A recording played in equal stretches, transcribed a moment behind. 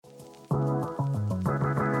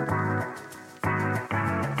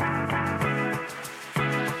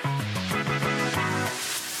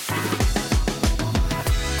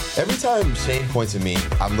Every time Shane points at me,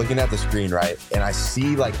 I'm looking at the screen, right? And I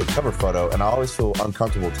see like the cover photo, and I always feel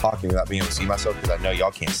uncomfortable talking without being able to see myself because I know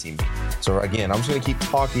y'all can't see me. So again, I'm just gonna keep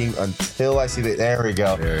talking until I see that. There we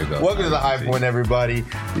go. There you go. Welcome to the High Point, everybody.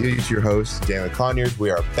 It's your host, Doan Conyers.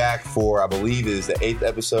 We are back for, I believe, it is the 8th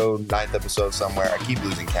episode, 9th episode somewhere. I keep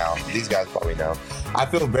losing count. These guys probably know. I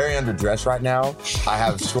feel very underdressed right now. I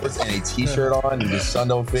have shorts and a t-shirt on. The sun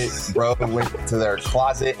don't fit. Bro went to their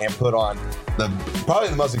closet and put on probably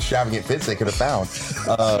the most extravagant fits they could have found.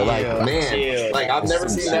 I've never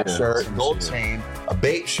seen that shirt. Gold chain, a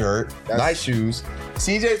bait shirt, nice shoes.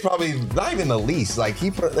 CJ's probably not even the least. Like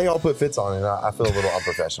they all put fits on, and I feel a little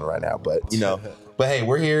unprofessional right now. But but hey,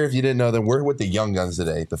 we're here. If you didn't know, then we're with the young guns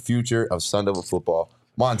today. The future of Sun Devil football.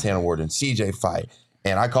 Montana Warden, CJ Fight,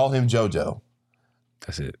 and I call him JoJo.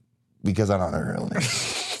 That's it. Because I don't know her real name.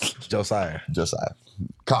 Josiah.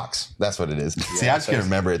 Cox. That's what it is. See, I just can't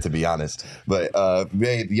remember it, to be honest. But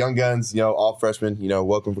hey, the young guns, all freshmen,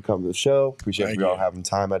 welcome for coming to the show. Appreciate y'all having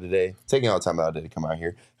time out today. Taking all the time out today to come out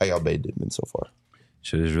here. How y'all been so far?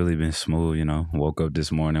 Shit has really been smooth, Woke up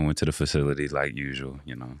this morning, went to the facility like usual,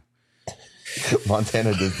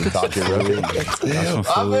 Montana does the talking, bro.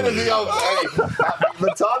 I'm gonna be on. Hey,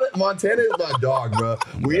 Montana is my dog, bro.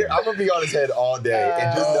 I'm gonna be on his head all day,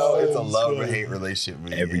 and just know it's a love or hate relationship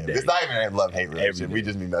with every day. It's not even a love-hate relationship. We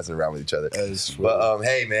just be messing around with each other. But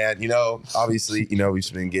hey, man, obviously,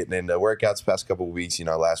 we've been getting into workouts the past couple of weeks.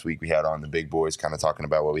 Last week we had on the big boys, kind of talking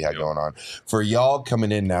about what we had going on. For y'all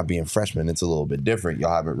coming in now being freshmen, it's a little bit different.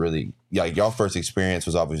 Y'all haven't really, y'all first experience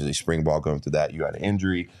was obviously spring ball. Going through that, you had an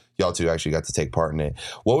injury. Y'all two actually got to take part in it.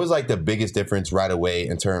 What was like the biggest difference right away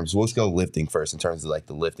in terms, let's go lifting first, in terms of like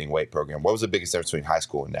the lifting weight program. What was the biggest difference between high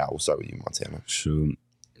school and now? We'll start with you, Montana. Shoot.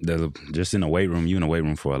 Just in the weight room, you in the weight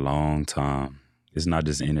room for a long time. It's not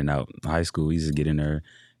just in and out. High school, you just get in there,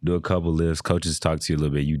 do a couple lifts, coaches talk to you a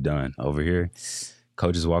little bit, you done. Over here,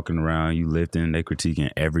 coaches walking around, you lifting, they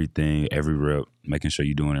critiquing everything, every rep, making sure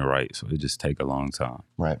you're doing it right. So it just take a long time.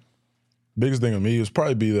 Right. Biggest thing to me was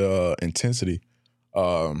probably be the intensity.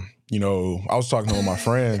 I was talking to one of my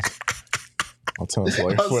friends. I'll tell us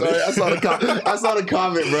like. I'm sorry, I saw the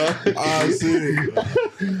comment, bro. I see it.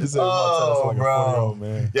 He said, oh, bro.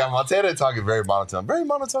 Man. Yeah, Montana talking very monotone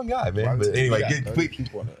guy, man. But anyway, that's what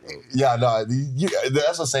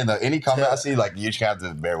I'm saying though. Any comment I see, like you just have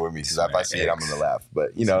to bear with me because if I see it, I'm gonna laugh.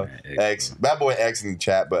 But X, bad boy X in the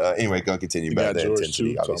chat. But anyway, gonna continue back the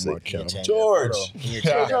intensity, obviously. George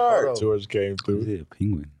came through. Yeah,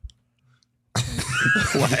 penguin.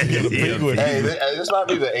 Hey, this might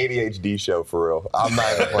be the ADHD show for real. I'm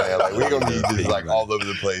not even playing. Like we're gonna be just like all over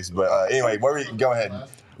the place. But anyway, go ahead.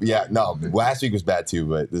 Yeah, no, last week was bad too,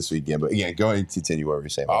 but this week again. But again, go ahead and continue what we were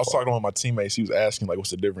saying. I was talking to one of my teammates. He was asking like,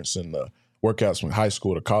 what's the difference in the workouts from high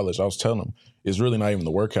school to college? I was telling him it's really not even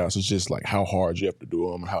the workouts. It's just like how hard you have to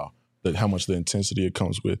do them, how much the intensity it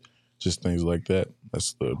comes with, just things like that.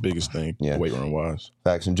 That's the biggest thing, weight room wise.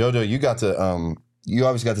 Facts. And JoJo, you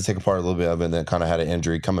obviously got to take a part a little bit of it and then kind of had an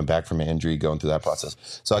injury, coming back from an injury, going through that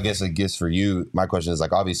process. So I guess for you, my question is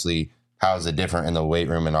like, obviously, how is it different in the weight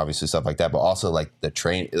room and obviously stuff like that, but also like the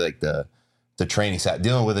training staff,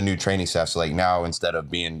 dealing with a new training staff. So like now, instead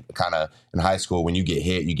of being kind of in high school, when you get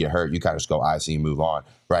hit, you get hurt, you kind of just go ice and you move on.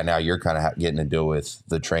 Right now, you're kind of getting to deal with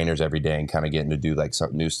the trainers every day and kind of getting to do like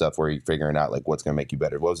some new stuff where you're figuring out like what's going to make you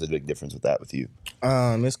better. What was the big difference with that with you?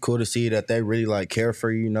 It's cool to see that they really like care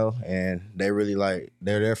for you, and they really like,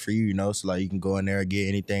 they're there for you, so like you can go in there and get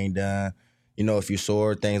anything done, if you're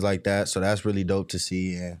sore, things like that. So that's really dope to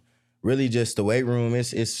see. And really just the weight room,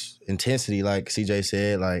 it's intensity, like CJ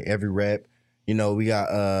said, like every rep. We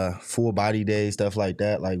got full body days, stuff like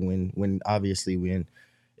that. Like when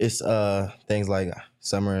it's things like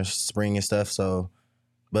summer, spring and stuff. So,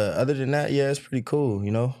 but other than that, it's pretty cool.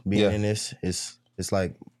 Being in this, it's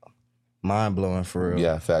like mind blowing for real.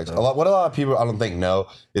 Yeah, facts. So. What a lot of people I don't think know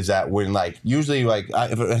is that when like usually like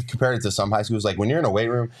compared it to some high schools, like when you're in a weight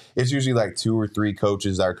room, it's usually like 2 or 3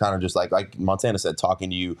 coaches that are kind of just like Montana said,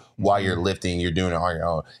 talking to you while you're lifting, you're doing it on your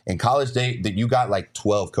own. In college that you got like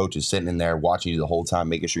 12 coaches sitting in there watching you the whole time,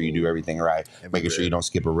 making sure you do everything right, making sure you don't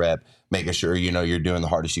skip a rep, making sure you're doing the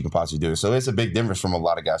hardest you can possibly do. So it's a big difference from a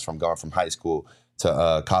lot of guys from going from high school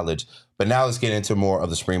to college. But now let's get into more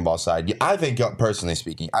of the spring ball side. I think y'all, personally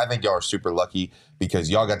speaking, I think y'all are super lucky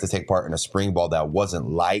because y'all got to take part in a spring ball that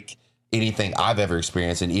wasn't like anything I've ever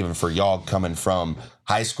experienced. And even for y'all coming from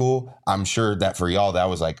high school, I'm sure that for y'all, that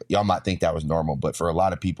was like, y'all might think that was normal. But for a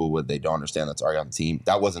lot of people, what they don't understand that's already on the team,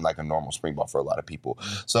 that wasn't like a normal spring ball for a lot of people.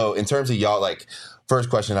 So in terms of y'all, like, first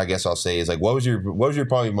question I guess I'll say is like, what was your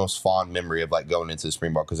probably most fond memory of like going into the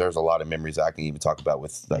spring ball? Because there's a lot of memories that I can even talk about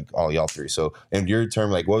with like all y'all three. So in your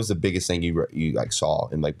term, like, what was the biggest thing you like saw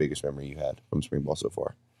and like biggest memory you had from spring ball so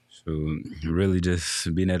far? So really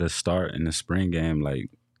just being able to start in the spring game, like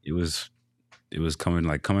it was coming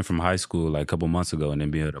from high school like a couple months ago and then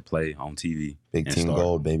being able to play on TV. Big team start.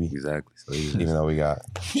 gold, baby. Exactly. So even though we got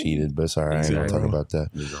cheated, but it's all right. I ain't gonna talk about that.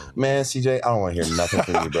 Man, CJ, I don't want to hear nothing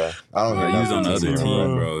from you, bro. I don't hear you was on the nothing other from you,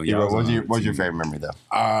 team, bro. Yeah, what was your favorite memory though?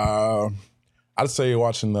 I'd say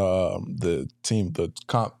watching the team, the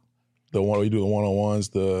comp, the one we do the one-on-ones,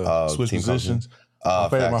 the switch positions. My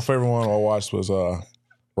favorite one I watched was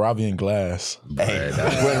Robbie and Glass. Hey,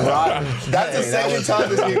 that's the second time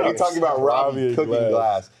this week we're talking about Robbie cooking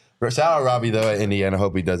glass. Shout out Robbie though at Indiana.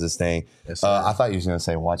 Hope he does his thing. Yes, I thought you was gonna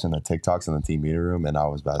say watching the TikToks in the team meeting room, and I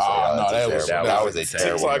was about to say, that was a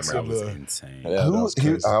terrible memory. That was insane. Yeah,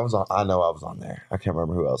 I was on. I know I was on there. I can't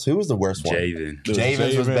remember who else. Who was the worst one?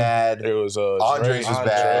 Javen was bad. It was Andres was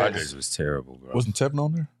bad. Andres was terrible, bro. Wasn't Tevin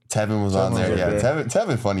on there? Tevin was on there. Yeah,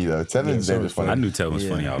 Tevin funny though. Tevin's very funny. I knew Tevin was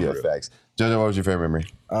funny. Yeah, facts. Jojo, what was your favorite memory?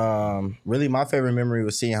 Really, my favorite memory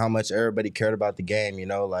was seeing how much everybody cared about the game. You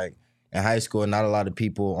know, like in high school, not a lot of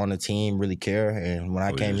people on the team really care. And when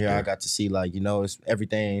I came here, I got to see like, you know,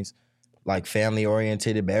 everything's like family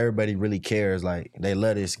oriented, but everybody really cares. Like they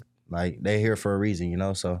let us, like they're here for a reason, you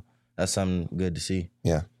know. So that's something good to see.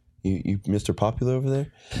 Yeah. You Mr. Popular over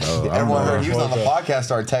there? No, everyone heard he was on the podcast,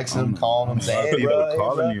 started texting him, calling him, saying, people are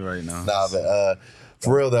calling me right now. Nah, but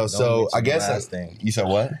for real though, so I guess you said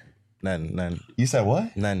what? None. You said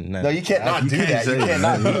what? None. No, you can't not do that. You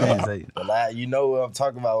cannot do that. You know what I'm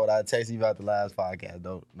talking about when I text you about the last podcast.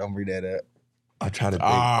 Don't bring that up. I try to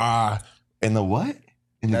think. In the what?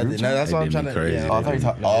 In the group chat? That's what I'm trying to. Crazy. Yeah, I thought you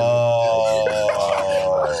talking.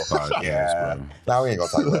 Yeah. Now we ain't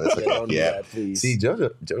gonna talk about this. Don't do that, please. See,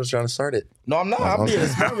 Joe's trying to start it. No, I'm not. I'm being a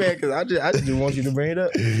smart man because I just want you to bring it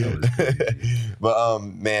up. But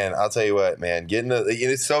man, I'll tell you what, man,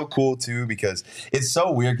 it's so cool too because it's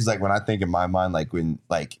so weird because like when I think in my mind, like when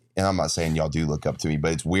like, and I'm not saying y'all do look up to me,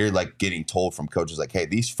 but it's weird like getting told from coaches like, hey,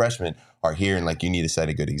 these freshmen are here and like you need to set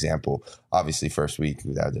a good example. Obviously, first week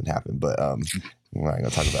that didn't happen, but we're not gonna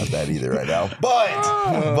talk about that either right now. But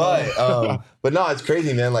no, it's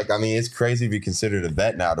crazy, man. Like I mean, it's crazy to be considered a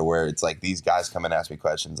vet now to where it's like these guys come and ask me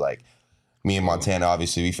questions like. Me and Montana,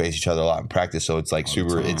 obviously, we face each other a lot in practice, so it's like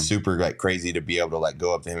super like crazy to be able to like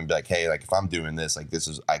go up to him and be like, hey, like if I'm doing this, like this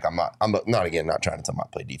is like I'm not trying to tell him how to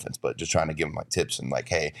play defense, but just trying to give him like tips and like,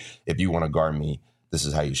 hey, if you want to guard me, this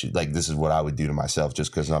is how you should like this is what I would do to myself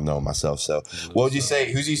just because I'm knowing myself. So what would you say?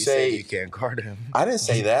 Who'd you say you can't guard him? I didn't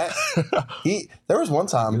say that. There was one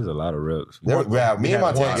time. There's a lot of reps. Me and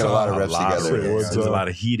Montana get a lot of reps together. There's a lot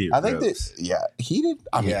of heated I think reps. Heated?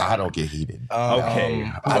 I mean, I don't get heated. Okay.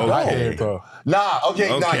 I don't. Nah,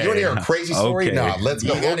 you want to hear a crazy story? Okay. Nah, let's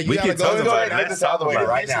go. We can talk about it. Get this out of the way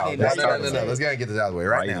right now. Let's go ahead and get this out of the way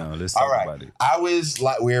right now. Let's talk about it. I was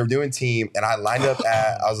like, we were doing team, and I was lined up.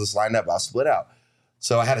 I was split out.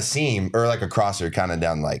 So I had a seam or like a crosser kind of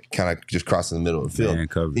down, like kind of just crossing the middle of the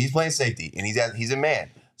field. He's playing safety and he's a man.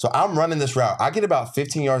 So I'm running this route. I get about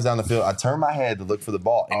 15 yards down the field. I turn my head to look for the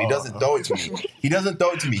ball and he doesn't throw it to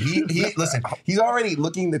me. Listen, he's already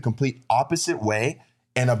looking the complete opposite way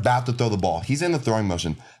and about to throw the ball. He's in the throwing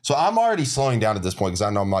motion. So I'm already slowing down at this point because I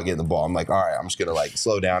know I'm not getting the ball. I'm like, all right, I'm just going to like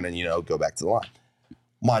slow down and, go back to the line.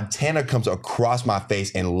 Montana comes across my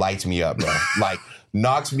face and lights me up, bro. Like,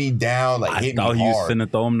 knocks me down, like hit me hard. I thought you was finna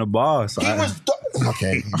throw him the ball. So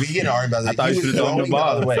okay. We getting arguing about that. I thought you should have thrown the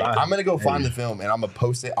ball. I'm gonna go find the film and I'm gonna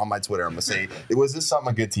post it on my Twitter. I'm gonna say, was this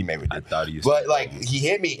something a good teammate would do? I thought you. But like he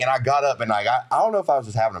hit me and I got up and like I don't know if I was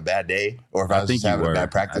just having a bad day or if I was just having a bad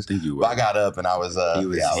practice. I think you were. But I got up and I was I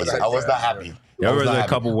was not happy. There was a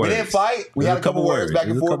couple words. We didn't fight. We had a couple words back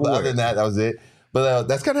and forth. But other than that, that was it. But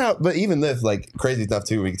that's kind of how, but even this, like, crazy stuff,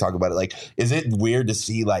 too, we can talk about it. Like, is it weird to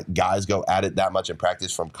see, like, guys go at it that much in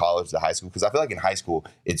practice from college to high school? Because I feel like in high school,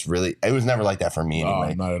 it was never like that for me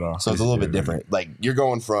anyway. Not at all. So it's a little bit different. Like, you're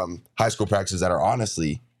going from high school practices that are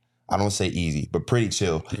honestly, I don't want to say easy, but pretty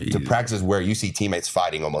chill, to practices where you see teammates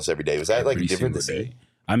fighting almost every day. Was that, like, different to see?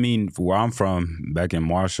 I mean, where I'm from, back in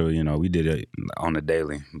Marshall, we did it on the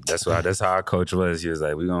daily. That's how our coach was. He was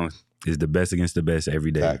like, it's the best against the best every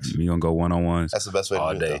day. We're going to go one-on-ones. That's the best way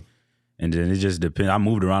all to do it, day. Though. And then it just depends. I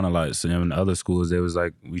moved around a lot. So in other schools, they was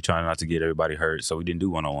like, we trying not to get everybody hurt. So we didn't do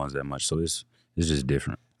one-on-ones that much. So it's just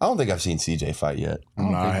different. I don't think I've seen CJ fight yet.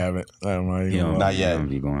 No, I haven't. Not yet.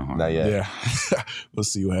 Be going hard. Not yet. Yeah. We'll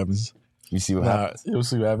see what happens. You see what happens? We'll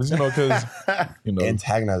see what happens. Because,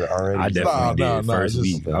 Antagonizer already. I definitely did first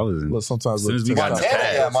week. I was look, sometimes as soon as we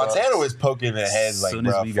got Montana was poking the heads like, as soon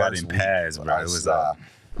as we got in pads, bro. It was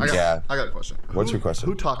I got a question. What's your question?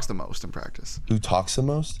 Who talks the most in practice? Who talks the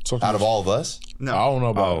most? Out of all of us? No. I don't know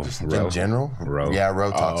about In general? Ro. Yeah,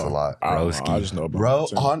 Ro talks a lot. I just know about Ro,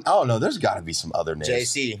 I don't know. There's got to be some other names.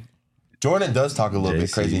 JC. Jordan does talk a little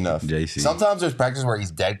bit crazy enough. JC. Sometimes there's practice where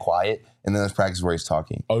he's dead quiet, and then there's practice where he's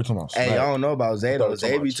talking. Oh, you're talking about Hey, I don't know about Zay though.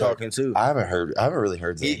 Zay be talking too. I haven't really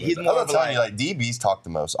heard Zay. He's I'm more not of telling like- you, like DBs talk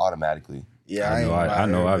the most automatically. Yeah, I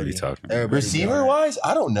know I be talking. Receiver wise,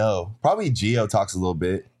 I don't know. Probably Gio talks a little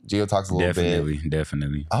bit. Gio talks a little bit.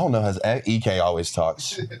 Definitely. I don't know. Has EK always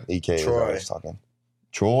talks? EK is Troy. always talking.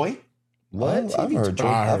 Troy? What? I've heard Troy.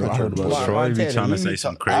 I heard Troy. about Troy be Montana, trying to he say be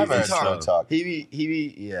some talk- I've crazy heard Troy stuff. talk. He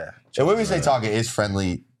be, yeah. And when we say talking, it's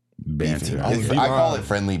friendly Banter. beefing. I call it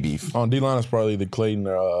friendly beef. On D-line is probably the Clayton.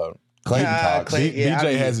 Clayton Yeah, talks. Clayton. Yeah, I BJ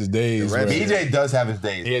mean, has his days. the where- BJ does have his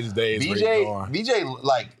days. He has his days. where he's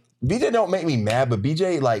going. BJ don't make me mad, but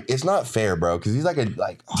BJ, like, it's not fair, bro, because he's like I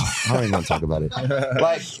don't even want to talk about it.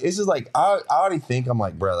 Like, it's just like, I already think, I'm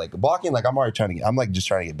like, bro, like, blocking, like, I'm just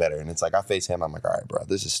trying to get better. And it's like, I face him, I'm like, all right, bro,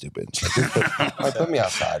 this is stupid. Like, put me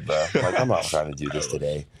outside, bro. Like, I'm not trying to do this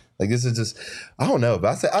today. Like, this is just, I don't know,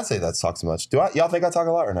 but I'd say that talks too much. Y'all think I talk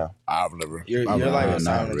a lot or no? I've never. You're I've like never- a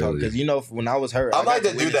silent talk because when I was hurt, I'm I got like the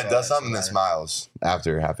to dude witness that all does something and so, smiles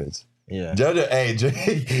after it happens. Yeah.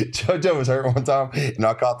 JoJo was hurt one time, and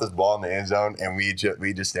I caught this ball in the end zone, and we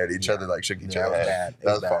just stared at each other, like shook each Yeah, other. it was Head. bad.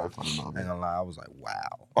 That was It was probably bad. funny I ain't moment. gonna lie, I was like,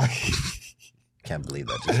 wow. Can't believe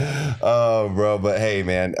that just happened. Oh, bro, but hey,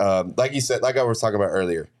 man, like you said, like I was talking about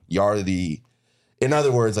earlier, in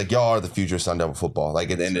other words, like y'all are the future Sun Devil football.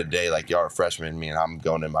 Like at the end of the day, like y'all are freshmen. Me and I'm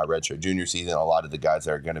going in my redshirt junior season. A lot of the guys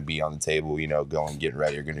that are going to be on the table, getting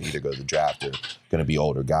ready, are going to either go to the draft or going to be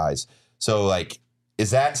older guys. So like,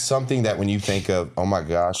 is that something that when you think of, oh my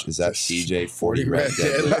gosh, is that CJ 40 red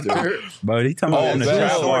deadlifter? But he talking about from the true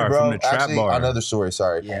trap story, bar. bro. From the trap Actually, bar. another story.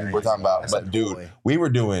 Sorry, Yeah, we're talking about. that's But a dude, boy. we were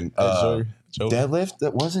doing Joey. deadlift.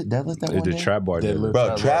 That was it. Deadlift. That It's one the day? trap bar. Deadlift.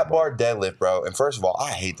 Bro, trap bar deadlift, bro. And first of all,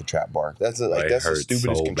 I hate the trap bar. That's the It hurts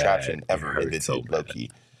stupidest so contraption bad. ever It hurts invented, so low bad. key.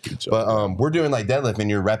 But we're doing like deadlift, and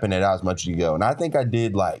you're repping it out as much as you go. And I think I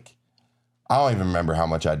did like, I don't even remember how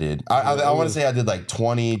much I did. I want to say I did like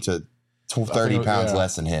 20 to 30 pounds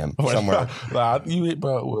less than him, somewhere. You hit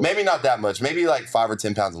about what? Maybe not that much. Maybe like 5 or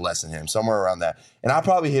 10 pounds less than him, somewhere around that. And I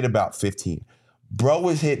probably hit about 15. Bro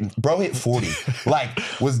hit 40. Like,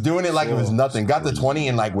 was doing it like it was nothing. Got to 20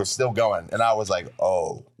 and like was still going. And I was like,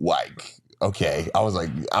 oh, like, okay. I was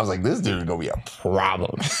like, this dude is gonna be a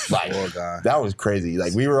problem. Like, Poor guy. that was crazy.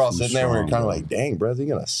 Like, we were all sitting there, and we were strong, kind of bro. like, dang, bro, is he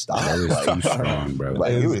gonna stop? That was Like, too strong, bro.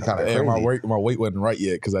 like, he was kind of crazy. my weight wasn't right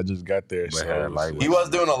yet because I just got there. But So had a lightweight. He was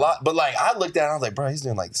doing a lot, but like I looked at it, I was like, bro, he's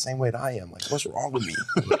doing like the same weight I am. Like, what's wrong with me?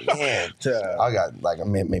 Like, man, I got like, it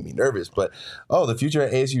made me nervous. But the future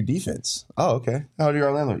at ASU defense. Oh, okay. How do you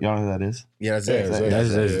landlord? Y'all know who that is? Yeah, that's Yeah, it.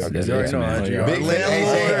 That's You already know X-Men. Andrew. Big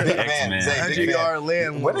Landlord. big man. Zay, big man.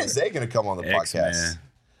 landlord. When is Zay gonna come on the podcast? X-Men.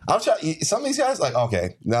 I'm trying. Some of these guys, like,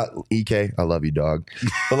 okay, not EK. I love you, dog.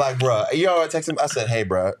 But like, bro, I text him. I said, hey,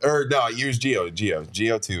 bro, or no, use Geo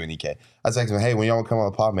 2 and EK. I texted him, hey, when y'all come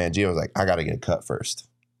on the pod, man, Geo was like, I gotta get a cut first.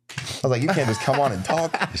 I was like, you can't just come on and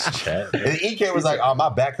talk. Just chat. And EK was like, oh, my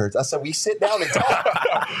back hurts. I said, we sit down and talk.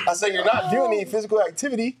 I said, you're not doing any physical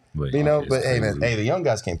activity. But, But hey, man, the young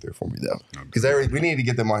guys came through for me, though. Because we needed to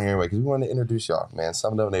get them on here anyway, because we wanted to introduce y'all, man.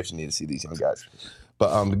 Some of the nation need to see these young guys.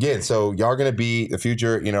 But again, so y'all going to be the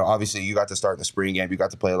future. Obviously, you got to start in the spring game. You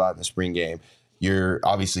got to play a lot in the spring game. They're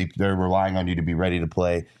relying on you to be ready to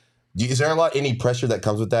play. Is there any pressure that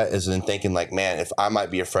comes with that? As in thinking like, man, if I might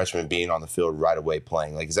be a freshman being on the field right away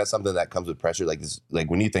playing, like, is that something that comes with pressure? Like,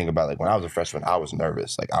 when you think about like when I was a freshman, I was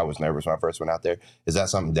nervous. Like, I was nervous when I first went out there. Is that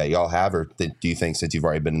something that y'all have, or do you think since you've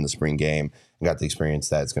already been in the spring game and got the experience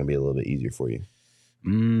that it's going to be a little bit easier for you?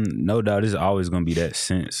 No doubt, it's always gonna be that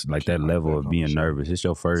sense, like that level of being nervous. It's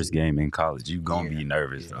your first game in college. You gonna be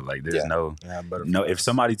nervous. Bro. Like there's no. If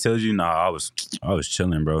somebody tells you, I was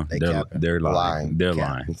chilling, bro. They're lying. They're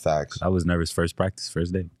lying. In fact, I was nervous first practice,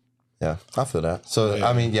 first day. Yeah, I feel that. So,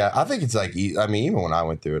 I mean, I think it's like, even when I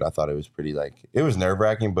went through it, I thought it was pretty it was nerve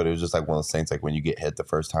wracking, but it was just like one of those things, like when you get hit the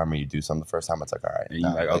first time or you do something the first time, it's like, all right, And you're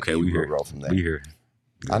like, okay, we here. roll from there. We here.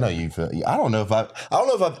 I know you feel. I don't know if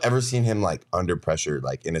I've ever seen him like under pressure,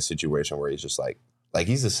 like in a situation where he's just like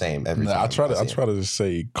he's the same every time. I try to just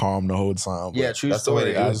say calm the whole time. Yeah, true That's the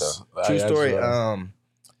way story. to do it, though. True story.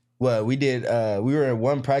 Well, we did. We were in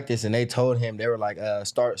one practice, and they told him they were like,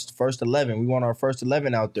 "Start first 11. We want our first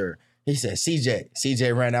 11 out there." He said,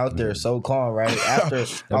 "CJ ran out there so calm right after."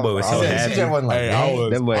 That boy was so He said happy. CJ wasn't like, Hey, "Dang."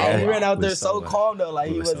 That boy He ran out was there so calm though, like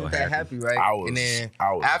he was so wasn't that happy, right? I was- and then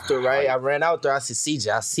I was after, right, I ran out there. I said, "CJ,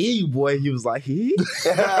 I see you, boy." He was like, "He."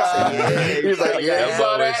 He was like, "Yeah, That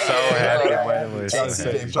boy was so happy. That boy was Hey, so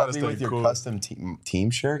CJ, happy. try to me stay with your cool. custom team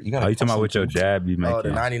shirt. You got. Oh, you talking about with your jab you Oh, the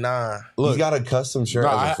making? 99. You got a custom shirt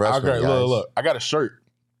No, as a freshman. okay, guys. look. I got a shirt.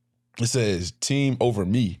 It says "Team Over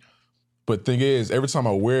Me," but thing is, every time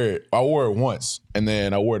I wear it, I wore it once, and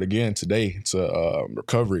then I wore it again today to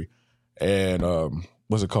recovery. And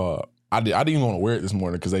what's it called? I didn't even want to wear it this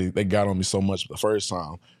morning because they got on me so much the first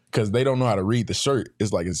time because they don't know how to read the shirt.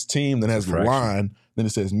 It's like it's team, then has the Fraction. line, then it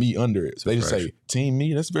says me under it. So they just say "Team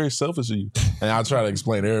Me." That's very selfish of you. And I try to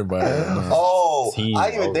explain to everybody. Oh, Team I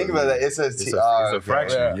didn't even think over about me. that. It says It's team. a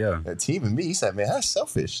fraction. Yeah. A team and me. He said, "Man, that's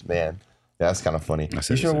selfish, man." Yeah, that's kind of funny. I You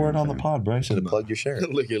said should the have worn it same on the thing. pod, bro. You should have plugged your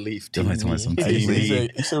shirt. Look at Leaf. Somebody Team told me some me. Team He me.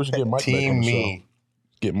 said we should get Mike back Team on the show. me.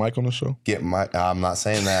 Get Mike on the show. Get my. I'm not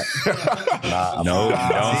saying that. Nah, No, don't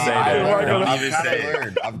say I that. learned. Don't I've even kinda say it.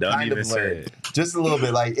 learned. I've Don't kind even of say learned. it. Just a little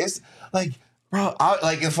bit. Like it's like, bro.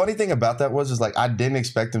 Like the funny thing about that was like I didn't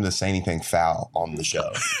expect him to say anything foul on the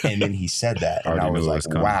show, and then he said that, and Already I was knew it like, was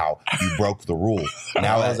coming. "Wow, you broke the rule."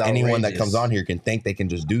 Now That was anyone that outrageous. comes on here can think they can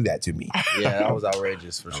just do that to me. Yeah, that was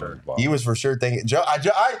outrageous for sure. He was for sure thinking. Joe, I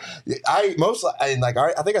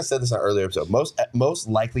think I said this in an earlier episode. Most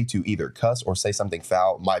likely to either cuss or say something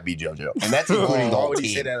foul might be JoJo, and that's including the Why whole would he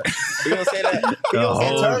say team. that? He gonna say that. He The gonna say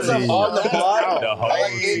In whole terms of team. on the pod, The whole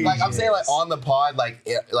like, like I'm saying, like on the pod, like,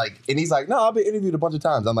 and he's like, "No, I've been interviewed a bunch of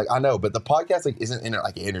times." I'm like, "I know," but the podcast like isn't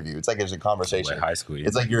like an interview. It's like it's a conversation. Like high school. Yeah.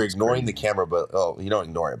 It's like you're ignoring the camera, but you don't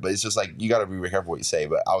ignore it. But it's just like you got to be really careful what you say.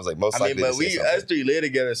 But I was like, most I mean, likely but to say we something. us three live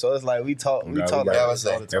together, so it's like we talk. We Yeah, talk we like Yeah, I this was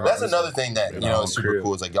all saying, the time. that's another thing that you know is super crib.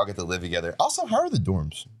 cool. Is like y'all get to live together. Also, how are the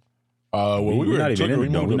dorms? Well, we We're were not even in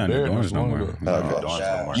the dorm. We're not in the dorms dorms no more. Okay.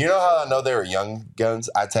 No more. You know how I know they were young guns?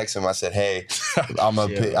 I texted him. I said, "Hey, I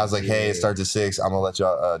was like, hey, it starts at 6. I'm gonna let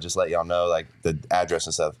y'all just let y'all know like the address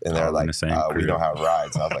and stuff." And they're Oh, in like, the same "We crib. don't have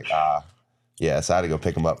rides." And I was like, yeah. So I had to go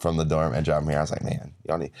pick them up from the dorm and drive them here. I was like, "Man,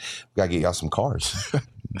 we gotta get y'all some cars."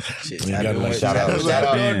 Shit, You gotta like Shout out, Shout shout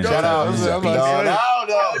out, out. shout out. I'm like,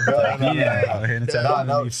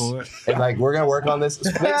 No. And like we're gonna work on this.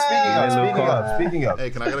 Speaking of, Hey,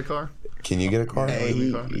 can I get a car? can you get a car? Hey, Can I get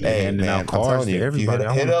a car? Hey, handing man, out I'm cars telling to you, if you everybody.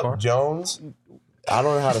 I hit want a up car. Jones. I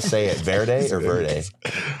don't know how to say it. Verde or Verde?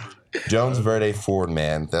 Jones Verde Ford,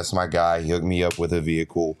 man. That's my guy. He hooked me up with a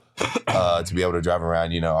vehicle to be able to drive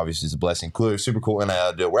around. You know, obviously it's a blessing. Cool, super cool. And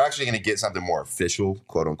we're actually going to get something more official,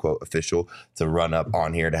 quote unquote official, to run up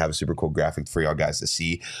on here to have a super cool graphic for y'all guys to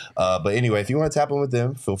see. But anyway, if you want to tap in with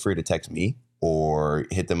them, feel free to text me or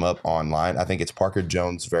hit them up online. I think it's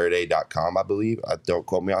parkerjonesverde.com, I believe. Don't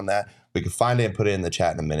quote me on that. We can find it and put it in the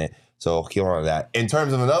chat in a minute. So keep on that. In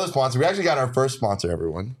terms of another sponsor, we actually got our first sponsor,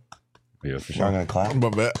 everyone. Yeah, for I'm sure. going to clap. My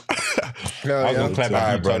bad. I was gonna clap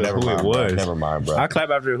after you told us who it was. Never mind, bro. I clap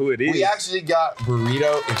after who it is. We actually got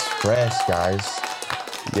Burrito Express, guys.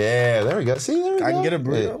 Yeah, there we go. See, there we go. I can get a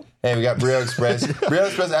burrito? Hey, we got Burrito Express. Burrito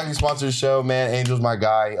Express actually sponsors the show, man. Angel's my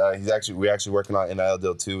guy. We're actually working on NIL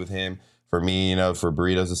deal 2 with him for me, you know, for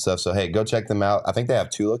burritos and stuff. So hey, go check them out. I think they have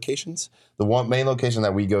 2 locations. The one main location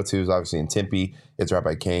that we go to is obviously in Tempe. It's right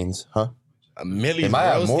by Cane's, huh? Millie's They might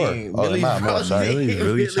have more. roasting. Oh, they might have more. Sorry. Millie's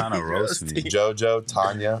really trying to roast me. JoJo,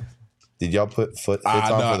 Tanya, did y'all put foots on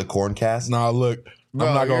nah. for the corn cast? Nah, look, Bro,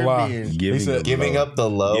 I'm not gonna you're lie. being- He said, Giving up the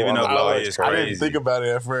low. Giving on up the low low is I didn't crazy. think about it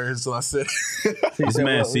at first, so I said, This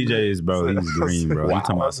man CJ is, bro. He's green, bro. Wow. You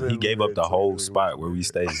talking about? He gave up the whole spot where we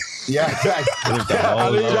stay. Yeah, guys. Drop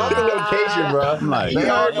the Drop the location, bro. I'm like, They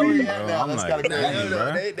all know bro, you're now. I'm That's like, gotta be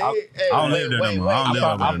damn, crazy, bro. I don't live there no more. I don't live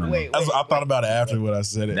over there no more. I thought about it after when I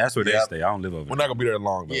said it. That's where they Yep. stay. I don't live over We're there. not gonna be there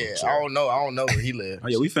long though. Yeah, so. I don't know where he lives. Oh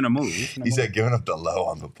yeah, we finna move. He said giving up the low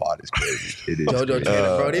on the pod is crazy. It is. JoJo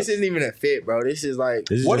Tanner, bro, this isn't even a fit, bro. This is like,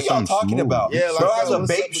 This is What are just y'all something talking smooth. about? Yeah, like, bro has bro, a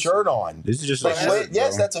what's up baked with shirt on. This is just Like, a shirt,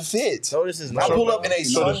 yes, bro. that's a fit. so this is I not. pulled up in a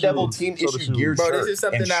Show the Sun Devil shoes. team Show the issue shoes. geared Bro, shirt this is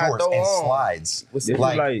something and I shorts throw and on. slides. What's This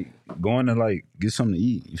Like- is like going to like get something to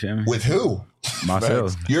eat. You feel me? With who?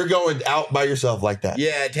 Myself. You're going out by yourself like that.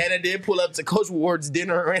 Yeah, Tanner did pull up to Coach Ward's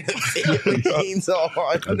dinner and with jeans on.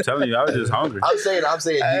 I'm telling you, I was just hungry. I'm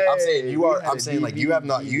saying, Hey, you we are. had I'm a saying, like, you have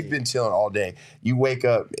not. DVD. You've been chilling all day. You wake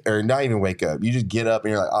up, or not even wake up. You just get up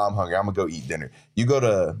and you're like, oh, I'm hungry. I'm gonna go eat dinner. You go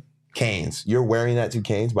to Cane's. You're wearing that to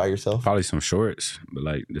Cane's by yourself. Probably some shorts, but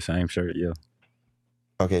like the same shirt. Yeah,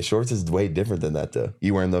 Okay, shorts is way different than that though.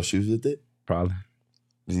 You wearing those shoes with it? probably.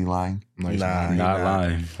 Is he lying? Nah, Not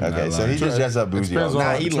lying. Okay, Not so lying. he just dressed up bougie. Depends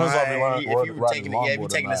Nah, on- he depends on if lying. you're If you were riding taking, a yeah, if you longboard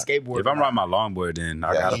taking or a not. skateboard, If I'm riding my longboard, then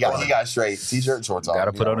I gotta He got straight t-shirt and shorts on.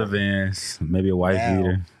 gotta put on the Vans, maybe a white Now.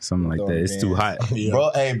 beater, something like Put that. on It's too Vans. hot.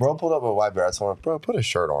 Yeah. Bro pulled up a white bear. I told him, bro, put a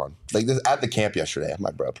shirt on. Like this at the camp yesterday. I'm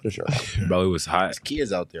like, bro, put a shirt on. Bro, it was hot.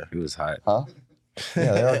 kids out there. It was hot. Huh?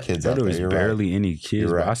 Yeah, there are kids out There there. was You're barely any kids. You're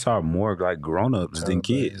bro. right. I saw more like grown-ups than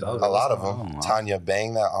kids. I was A like, lot of what's them. going on? Tanya,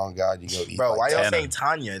 bang that on God. You go eat. Bro, like why y'all Tana. saying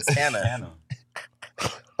Tanya? It's Tana.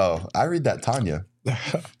 Oh, I read that Tanya.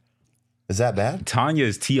 Is that bad? Tanya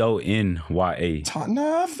is Tony.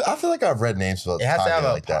 No, I feel like I've read names spelled It has to Tanya have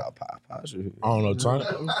a like that. I don't know, Tanya.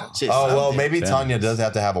 Shit, Oh, well, something. maybe Tanya. Tanya does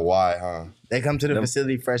have to have a Y, huh? They come to the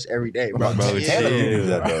facility fresh every day, bro. Bro, Tana chill, believes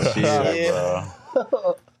that, bro. Yeah.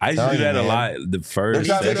 I used to do that Tanya, a man. lot. The first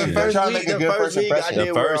They're trying to- session. they're trying to make a good first impression.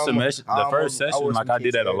 The first session, like I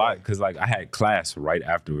did that a lot because like I had class right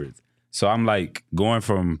afterwards. So I'm like going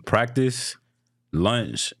from practice,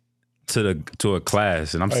 lunch to a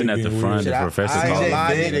class, and I'm sitting at the front. The professor I ain't calling gonna lie,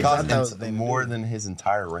 me. nigga, Big I thought costs they more do. than his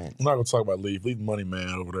entire rent. I'm not gonna talk about Leaf. Leaf money man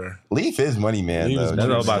over there. Leaf is money man, Leaf though. is That's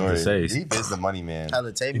what I was True about to story. say. Leaf is the money man.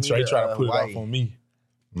 Tyler, take He me try to to put it Hawaii. off on me.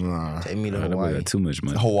 Nah. Take me to That boy Hawaii. got too much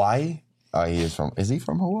money. Hawaii? He is from. Is he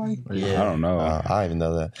from Hawaii? I Yeah. don't know. I don't even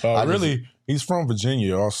know that. I just- Really, he's from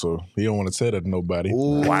Virginia also. He don't want to tell that to nobody.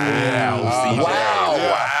 Ooh. Wow, CJ.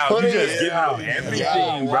 Wow. You Put it just in. giving out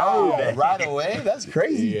everything, Wow. bro. Right away? That's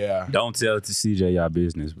crazy. Yeah. Don't tell it to CJ y'all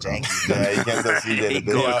business, bro. Yeah, you can't tell CJ He the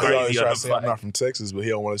going business. crazy always on try the to say I'm fight. not from Texas, but he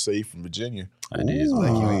don't want to say he's from Virginia. That is Ooh.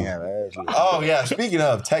 like You ain't have ass. Oh, yeah. Speaking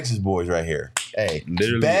of Texas boys right here. Hey,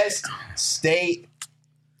 Literally. best state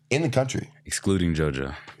in the country, excluding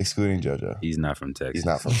JoJo. excluding JoJo. He's not from Texas. He's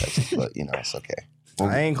not from Texas, but, it's okay.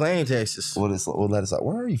 I ain't claiming Texas. We'll let us out.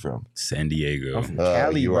 Where are you from? San Diego.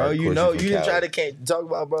 Cali, you bro. are, of You course know, you're from you didn't Cali. try to talk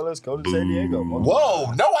about, bro. Let's go to San Diego. Bro.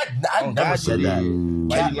 Whoa, no, I Oh, never God, said you that. did.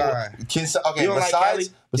 Why you lying? Okay, You don't like Cali? You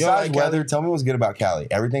don't besides like weather, Cali? tell me what's good about Cali.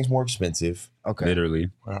 Everything's more expensive. Okay. Literally.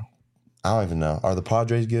 I don't even know. Are the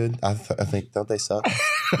Padres good? I think don't they suck?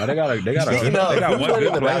 No, they got a Speaking good, of, they got who's one winning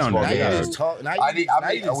good the play on basketball there. Now They you got just talk. Now you, I now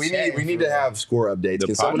you just we chatting, need for to have score updates. The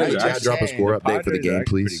Can someone in the Padres chat drop a actually- score the update for the Padres game, are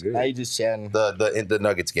actually please? pretty Now good. you just chatting. The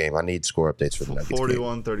Nuggets game. I need score updates for the Nuggets game.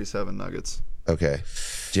 41-37 Nuggets. Okay,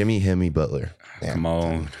 Jimmy Hemi Butler. Yeah, Come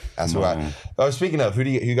on. that's Come what. on. Oh, speaking of, who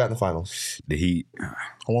got in the finals? The Heat. I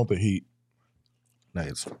want the Heat.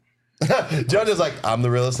 Nuggets. Judge is like, I'm the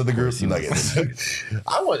realest of the group. Nuggets.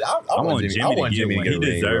 I want Jimmy to get He a ring.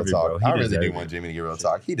 deserve Real it, bro. talk. He I really deserve do it. want Jimmy to get real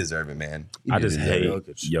talk. He deserve it, man. He I do just deserve hate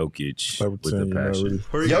it. Jokic Number with 10, the you know, passion. really.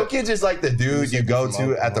 Who are you got? Jokic is like the dude you go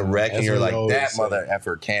to at the rec and That's you're what like, he always that say. mother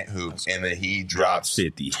effer can't hoop, and then he drops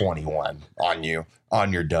 50. 21 on you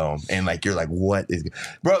on your dome, and like you're like, what is,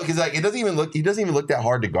 bro? Because like he doesn't even look that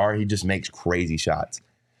hard to guard. He just makes crazy shots.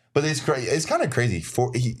 But it's crazy. It's kind of crazy.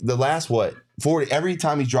 The last 40. Every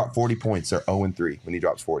time he's dropped 40 points, they're 0-3 when he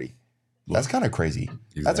drops 40. That's kind of crazy.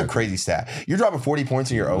 That's a crazy stat. You're dropping 40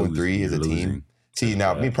 points and you're 0-3 as a team. losing. See,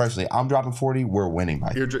 now me personally, I'm dropping 40. We're winning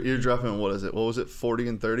by You're dropping, what is it? What was it, 40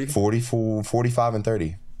 and 30? 45 and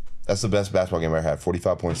 30. That's the best basketball game I ever had.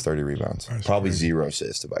 45 points, 30 rebounds. Probably 0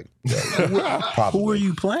 assists. Probably. Who are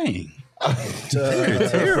you playing?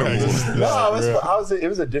 Terrible. No, it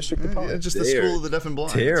was a district Yeah, opponent. just the school of the deaf and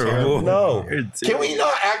blind. Terrible. No. You're Can we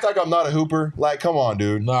not act like I'm not a hooper? Like, come on,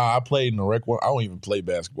 dude. Nah, I played in the rec one. I don't even play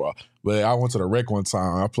basketball, but I went to the rec one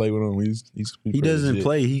time. I played with him. He doesn't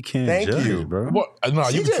play. He can't Thank judge, you. bro. What? No,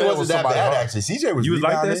 you can CJ tell wasn't when that somebody bad, hard. actually. CJ was You was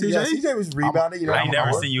like that, rebounding. CJ? Yeah, CJ was rebounding. I ain't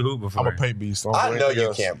never seen you hoop before. I'm a paint beast. I know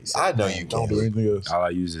you can't. I know you Don't do can't. anything else. All I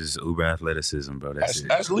use is uber athleticism, bro. That's it.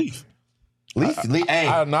 That's Leaf. Leaf, hey,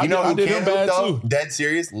 I you know who did can him hoop bad, though? too. Dead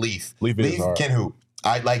serious, Leaf. Leaf is hard. can hoop.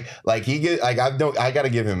 I gotta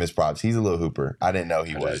give him his props. He's a little hooper. I didn't know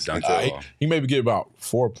he was. just dunked He maybe get about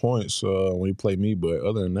 4 points when he played me, but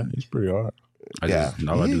other than that, he's pretty hard.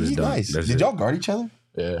 All I do is he's dunk. nice. That's Did it. y'all guard each other?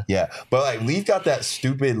 Yeah. Yeah, but like Leaf got that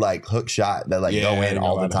stupid like hook shot that like Yeah, go in he got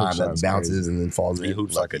all a the lot of time hook that shots, bounces crazy. and then falls in. He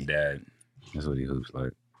hoops like a Lucky. dad. That's what he hoops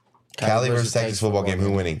like. Cali versus Texas football game.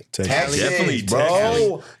 Who winning? Texas. Definitely bro.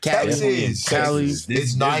 Cali. Texas. Cali.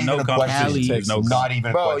 It's not even a question. There's no Not even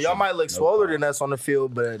a Bro, question. y'all might look swoller than us on the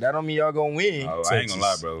field, but that don't mean y'all gonna win. Oh, I ain't gonna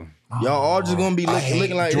lie, bro. Y'all all just gonna be I hate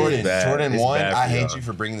looking like Jordan. this. Jordan, It's one, bad I for hate y'all. you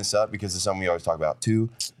for bringing this up because it's something we always talk about. Two,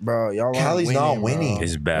 Bro, y'all aren't Cali's winning, not bro. winning.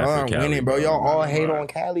 It's bad Y'all for aren't Cali, winning, bro. Y'all I'm not all gonna hate lie. on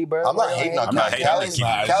Cali, bro. I'm Why not y'all hating on I'm not Cali. hating on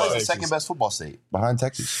Cali's Cali. the Texas. second best football state behind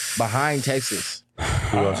Texas. behind Texas.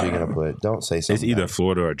 Who else are you gonna put? Don't say something. It's either else.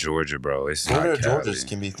 Florida or Georgia, bro. It's Florida or not Cali. Georgia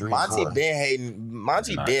can be 3 and Monty 4. been hating.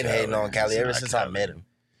 Monty Not been Cali. hating on Cali It's ever not since I Cali. met him.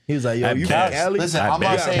 He was like, "Yo, At you from best- Cali?" Listen, At I'm not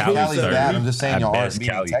best, saying Cali's Cali's third. bad. I'm just saying At y'all aren't best,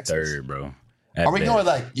 beating Cali Texas. third, bro. Are we going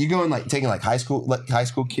like taking like high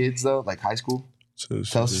school kids though, like high school?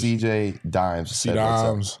 Tell CJ Dimes.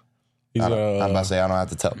 Dimes. He's I'm about to say I don't have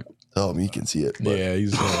to tell him. He can see it. But. Yeah,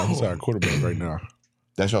 he's our quarterback right now.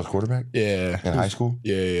 That's y'all's quarterback? Yeah. In high school?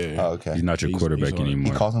 Yeah. Oh, okay. He's not your quarterback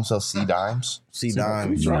anymore. He calls himself C Dimes? C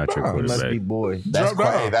Dimes. He's not your quarterback. Must be boy. That's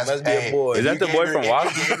crazy. That must be a boy. Is that the boy from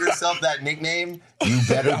Wasp? If you gave yourself that nickname, you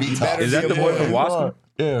better be tough. Is that the boy from Wasp?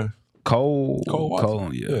 Yeah.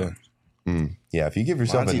 Cole, yeah. Yeah, if you give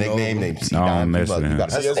yourself a nickname named C No, I'm Dimes, messing with you him. got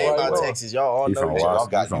to Stay stay by low. Texas. Y'all all He know from that.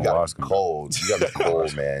 Wasp. You got cold. You got me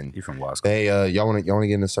cold, man. He from Wasp. Hey, y'all want to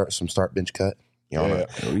get into some start bench cut? All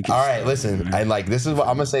right, listen. And like this is what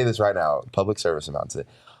I'm gonna say this right now. Public service announcement.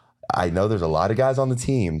 I know there's a lot of guys on the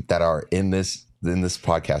team that are in this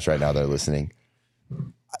podcast right now that are listening.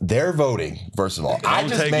 They're voting. First of all, I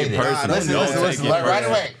just made it. Listen, right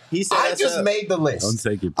away. I just made the list. Don't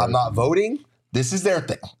take it personal. I'm not voting. This is their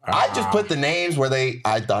thing. I just put the names where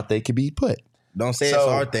I thought they could be put. Don't say it's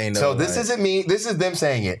our thing, though. So this isn't me. This is them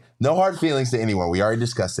saying it. No hard feelings to anyone. We already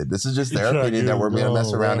discussed it. This is just their opinion that we're going to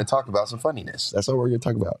mess around and talk about some funniness. That's what we're going to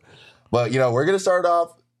talk about. But, we're going to start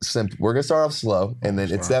off simple. We're going to start off slow, and then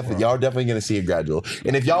it's definitely y'all are definitely going to see a gradual.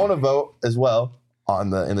 And if y'all want to vote as well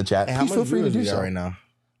in the chat, Hey, please feel free to do so. right now?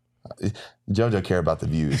 JoJo care about the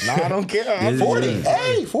views. No, I don't care. I'm 40.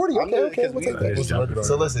 Hey, 40. Okay. We'll take It's that. jumping.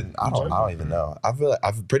 So listen, I don't even know. I feel like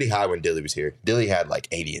I'm pretty high when Dilly was here. Dilly had like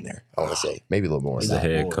 80 in there. I want to say maybe a little more. He's the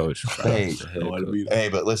head coach. Hey,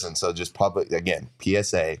 but listen. So just public again.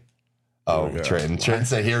 PSA. Oh, Trent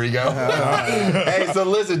said, "Here we go." Hey, so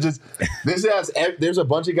listen. There's a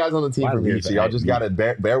bunch of guys on the team from here, so y'all just gotta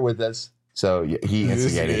bear with us. So he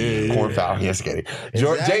instigated corn foul. He instigated.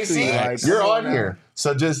 JC, you're on here.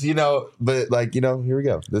 So just but here we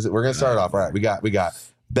go. We're gonna start off. All right, we got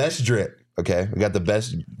best drip. Okay, we got the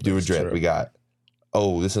best do a drip. We got.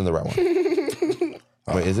 Oh, this isn't the right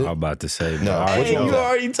one. Wait, is it? I'm about to say no. Hey, you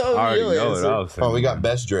already told me. I already know it. Oh, we got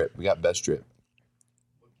best drip.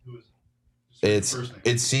 It's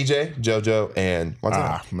CJ, JoJo, and what's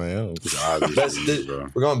that? Man.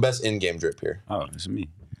 We're going best in-game drip here. Oh, it's me.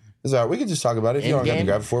 It's all right. We can just talk about it. If you don't have to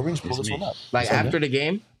grab it for, we can just pull this one up. Like after the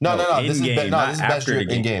game? No. This is in-game, best drip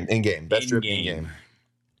the game. in-game. Best drip in-game.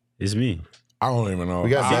 It's me. I don't even know.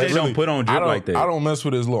 We got CJ don't put on drip like that. I don't mess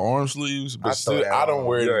with his little arm sleeves, but still, I don't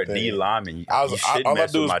wear You're anything. a D lineman. All I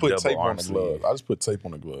do is put tape on the gloves. I just put tape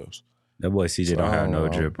on the gloves. That boy CJ don't have no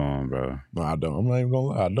drip on, bro. No, I don't. I'm not even gonna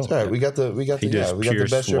lie. I don't. It's all right. We got the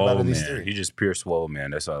best drip out of these three. He just pure swole,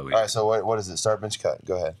 man. That's all. All right. So what is it? Start bench cut.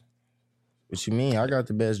 Go ahead. What you mean? I got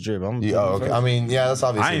the best drip. Okay. I mean, yeah, that's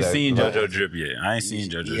obviously. I ain't seen JoJo drip yet. I ain't seen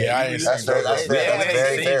JoJo. Yeah, I ain't That's fair. That's fair.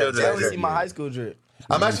 I only see my high school drip.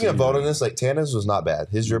 I'm actually gonna vote on this. Like Tana's was not bad.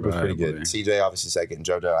 His drip was pretty good. CJ obviously second.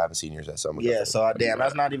 JoJo, I haven't seen yours yet, so I'm gonna Yeah, so damn,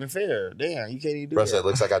 that's not even fair. Damn, you can't even do Bro that. said,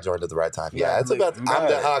 looks like I joined at the right time. Yeah, Yeah, it's about. I'm not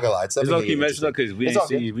gonna lie. It's It's okay messed up because we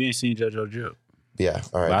ain't seen JoJo drip. Yeah,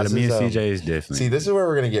 all right. But out of me and CJ is different. See, this is where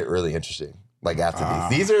we're gonna get really interesting. Like after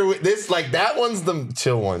these are like that one's the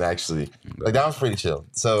chill one actually. Like that one's pretty chill.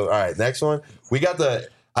 So all right, next one we got the.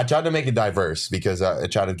 I tried to make it diverse because I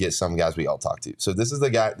tried to get some guys we all talk to. So this is the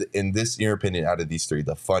guy, in your opinion, out of these three,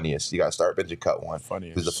 the funniest. You got start bench and cut one.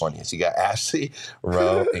 Funniest. Who's the funniest? You got Ashley,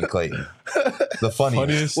 Ro, and Clayton. The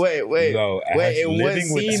funniest. Wait. No, In what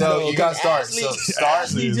scene? So you got start. Ashley, So start.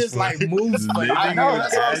 Ashley just like moves. I know.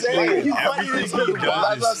 That's what I'm saying. You funny as fuck. That's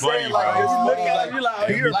what I'm saying. Like you look at you like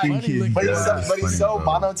you're funny. But he's so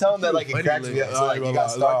monotone that like it cracks me up. So like you got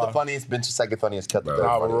start the funniest, bench the second funniest, cut the third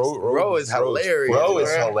funniest. Ro is hilarious. Ro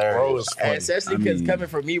is hilarious. And especially because coming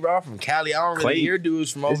from me, bro, from Cali, I don't really hear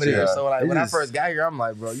dudes from over there. So like when I first got here, I'm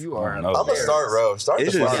like, bro, you are. I'm gonna start Ro. Start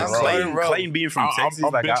the funniest. Clayton being from Texas,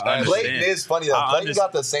 like I understand. Clayton is funny though. Clayton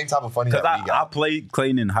got the same type of funny that we got. I played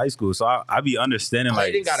Clayton in high school, so I be understanding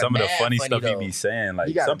like some of the funny stuff he be saying.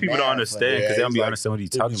 Like some people don't understand because they don't be understanding what he's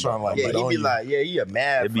talking about. Yeah, he be like, yeah, he a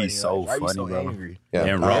mad. It be so funny, bro. Yeah.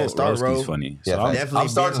 And Ro's funny. Yeah, definitely. I'm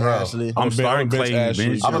starting Ro. I'm starting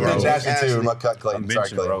Clayton. I'm gonna bench Ashley too. I'm gonna cut Clayton. Sorry,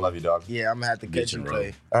 Clayton. I love you, dog. Yeah, I'm gonna have to catch you,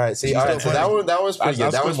 Clay. All right, see, all right. So that was pretty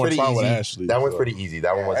good. That was pretty easy. That one's pretty easy.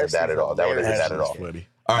 That one wasn't bad at all. That wasn't bad at all.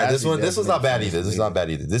 All right, this was not bad either. This is not bad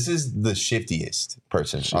either. This is the shiftiest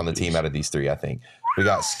person on the team out of these three, I think. We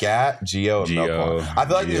got Scat, Gio, and Melcorn. I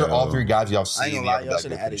feel like these are all three guys y'all I ain't seen. gonna lie, y'all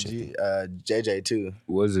should have added JJ too.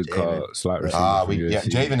 What's it called? Slot receiver.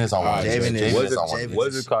 Javen is on one. Javen is on one.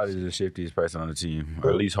 What's it called? Is the shiftiest person on the team, or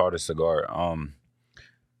at least hardest to guard?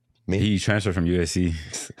 Me? He transferred from USC.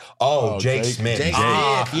 Jake Smith. Jake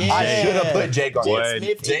I Smith, yeah. should have put Jake on. Boy,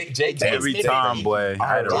 Jake Every Smith. time, boy, I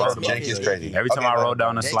had to roll the Jake is crazy. Every time I rolled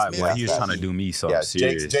down the Jake slot, boy, Smith. he was trying to do me so Yeah,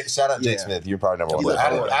 serious. Jake, shout out Jake Yeah. Smith. You're probably number one. He's a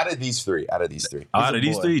boy. Out of these three. Out of these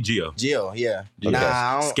boy. three, Gio. Gio, yeah. Okay. Nah,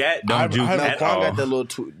 I don't. Scat don't juke No, at Quan all. got the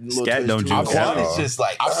little Scat don't juke Quan at is all. just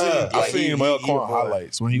like I've seen Mel he Quan a boy.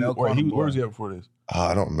 highlights when Mel Quan a boy. where was he at before this?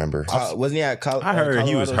 I don't remember. Wasn't he at I heard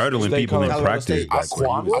he was hurdling State people in Colorado practice. State. back when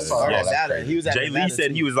Quan he was was? there. Oh, Yeah, that's Saturday. He was at Jay Lee Nevada, said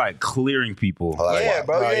too. he was like clearing people. Yeah,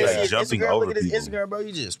 bro. Like, Yeah, see his jumping Instagram. over Look at his people. Instagram, bro.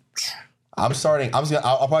 You just. I'll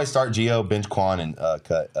probably start Gio, bench Quan, and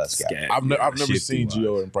cut Scat. Scat. I've never Shifty seen wise.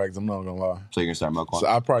 Gio in practice. I'm not gonna lie. So you're gonna start Mel Quan? So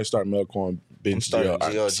I probably start Mel Quan, bench starting Gio.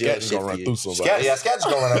 Gio. Sket's gonna run Gio through somebody. Scat's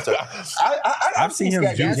going up there. I've seen him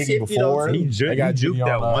Scat juke got Jiggy 50 though, before. too. He They got juked Jimmy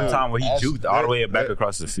that on, one time where he Ash- juked all the way back that-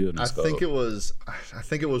 across the field. And I scored. think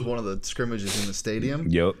it was one of the scrimmages in the stadium.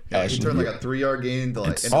 Yep. Yeah, he turned like a 3-yard gain to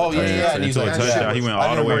like. Oh yeah, yeah. Into he's a like, touchdown. He went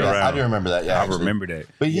all the way around. I do remember that. Yeah, I actually. remember that.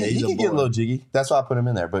 But Yeah, he he's a can get a boy. little jiggy. That's why I put him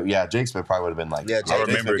in there. But yeah, Jake Smith probably would have been like. Yeah, I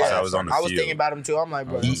remember it because I was on the I was field. thinking about him too. I'm like,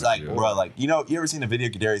 bro. He's like, bro, like you ever seen the video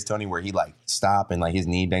of Kadarius Toney where he like stop and like his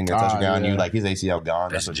knee dang near touch the ground, yeah. you like his ACL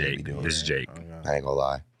gone. That's That's what he be Jake. doing. This is Jake. I ain't gonna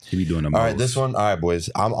lie. He be doing the All most. right, this one. All right, boys.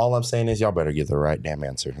 All I'm saying is y'all better get the right damn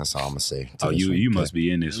answer. That's all I'm gonna say. to Oh, this you one. you Okay. must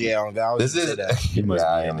be in this. one. Yeah, on God. This is. He must Yeah,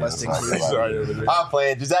 be I in am. this. Must Sorry. Sorry. I'm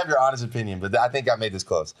playing. Just have your honest opinion, but I think I made this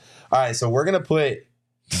close. All right, so we're gonna put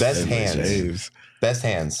best hands. James. Best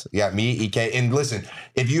hands. You got me, EK, and listen.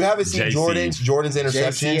 If you haven't seen JC. Jordan's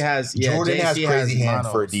interceptions, Jordan has JC crazy has hands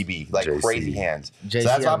for a monos. DB, like JC. crazy hands. JC So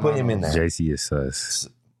that's why I has put him in monos. there. JC is sus.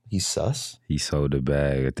 He's sus. He sold the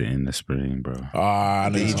bag at the end of spring, bro.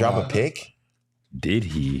 Did he drop a pick? Did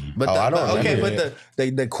he? But Oh, I don't okay, remember.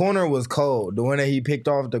 but the corner was cold. The one that he picked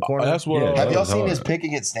off the corner. That's what. Yeah. Have y'all was seen hard. his pick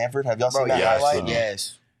against Stanford? Have y'all Bro, seen that yes, highlight?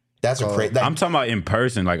 yes. That's a Oh. crazy. I'm talking about in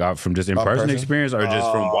person, like from just in Oh, person person? experience, or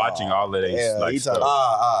just from watching all of these yeah, like he's stuff.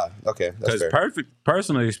 Okay, that's Because fair. perfect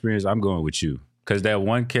personal experience, I'm going with you. Because that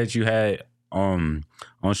one catch you had on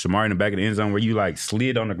Shamar in the back of the end zone where you like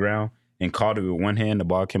slid on the ground and caught it with one hand, the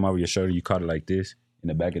ball came over your shoulder, you caught it like this in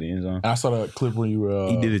the back of the end zone. I saw that clip when you were.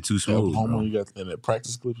 He did it too smooth, Home bro. when you got in that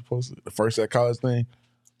practice clip you posted, the first at college thing.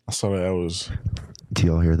 I saw that. That was. Do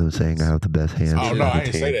y'all hear them saying I have the best hands? Oh no, I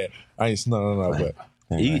didn't say that. I ain't. No. But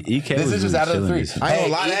EK This was is just really out of the killing three. this. I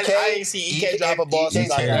ain't gonna lie, I ain't seen EK drop a ball since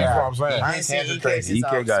EK, I yeah. that's what I'm saying. I ain't seen Hands are EK crazy.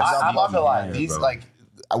 since EK got I I'm was not gonna lie. Yeah, These bro. like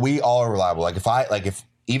we all are reliable. Like if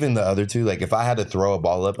even the other two, like if I had to throw a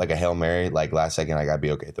ball up like a Hail Mary, like last second, I gotta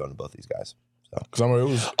be okay throwing to both these guys. Because I remember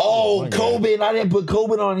it was. Oh, my God. Coben! I didn't put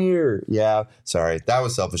Coben on here. Yeah, sorry, that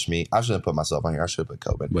was selfish me. I shouldn't put myself on here. I should have put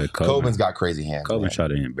Coben. But Coben- Coben's got crazy hands. man. Kobe tried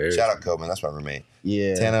to embarrass. Shout out Coben. That's my roommate.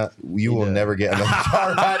 Yeah. Tana, you will never get another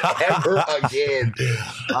car ride ever again.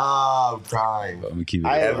 Oh, I'm crying. I'm gonna keep it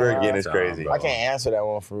Ever real. again is crazy. I can't answer that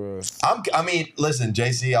one for real. I mean, listen,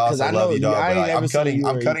 JC, I also I know love you, you- dog. I But ain't like, never I'm seen cutting. you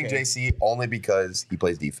I'm or cutting EK. JC only because he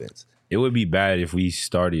plays defense. It would be bad if we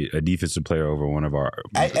started a defensive player over one of our.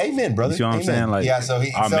 Amen, brother. You see what I'm Amen. saying? Like, yeah. So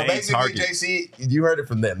our main basically, target. JC, you heard it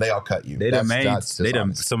from them. They all cut you. They the main. That's They the,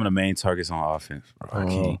 honest. some of the main targets on offense. Bro. I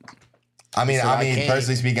can't. I mean, So I can't-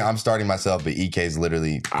 personally speaking, I'm starting myself, but EK's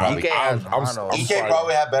literally probably. EK has I'm monos. sorry. EK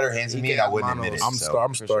probably have better hands than me, EK and I has wouldn't admit it. monos. so.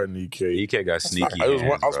 I'm starting EK. EK got sneaky. I was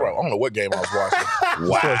hands, right. bro. I don't know what game I was watching.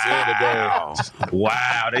 Towards the end of the game.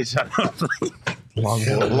 Wow, they shot up.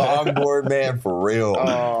 Longboard man for real.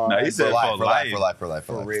 No, he said for life. For life.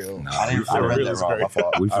 For real. I For read real that is wrong. great. My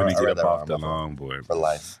fault. We I finna read get that up off the wrong. My fault. long board. For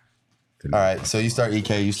life. All right, so you start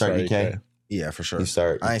EK. You start EK. Yeah, for sure. You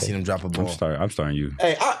start. I ain't seen him drop a ball. I'm starting you.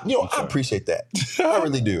 Hey, I appreciate that. I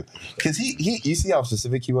really do. Because you see how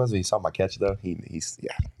specific he was when he saw my catch, though? He's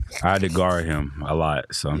I had to guard him a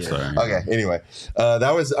lot, so I'm starting. Okay, anyway.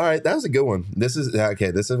 That was, all right, that was a good one. This is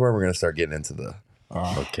where we're going to start getting into the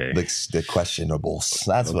Okay. the questionables.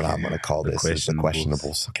 That's what I'm going to call this. It's the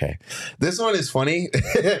questionables. Okay. This one is funny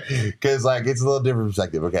because like it's a little different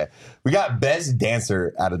perspective. Okay. We got best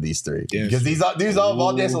dancer out of these three. Because these all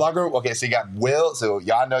dance in the locker room. Okay, so you got Will. So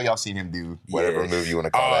y'all seen him do whatever move you want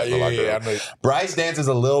to call that in the locker room. I know. Bryce dances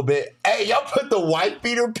a little bit. Hey, y'all put the white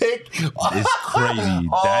beater pick. It's crazy.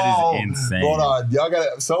 That is insane. Hold on. Y'all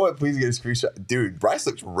gotta someone please get a screenshot. Dude, Bryce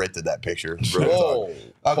looks ripped in that picture. Whoa.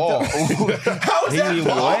 How is that He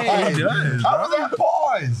pause? does, How is that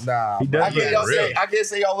pause? Nah, He bro. does look I can't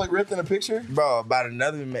say y'all look ripped in the picture. Bro, about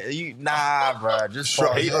another minute. Nah, bro. Just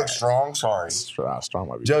pause He that. looks strong. Sorry. Strong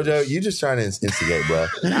might be JoJo, you just trying to instigate, bro.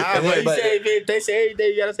 Nah, But- but they say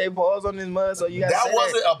everything, you gotta say pause on this mud, so you gotta that say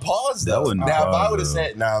wasn't a pause though. That wasn't a now, if I pause, would have though.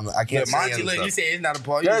 said, I that. can't say Monty, other look, stuff. you say it's not a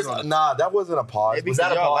pause. That wasn't a pause. Maybe Was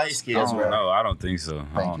that a y'all pause? light skinned, I don't bro. know. I don't think so.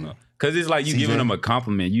 I don't know. Cause it's like you CJ. giving them a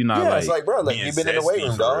compliment. You not Yeah, like it's like, bro, like, being you've been in the weight zesty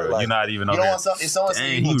room, for dog. real. Like, You're not even you on don't there. want if someone says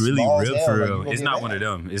Dang, you he look really small as ripped hell, for like, you real. gonna It's be not mad. one of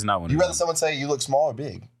them. It's not one You of rather them. someone say you look small or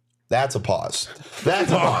big? That's a pause. That's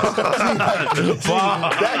a pause.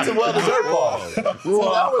 That's a well-deserved pause. That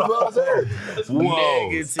was well-deserved. Whoa.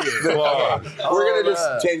 Okay, we're gonna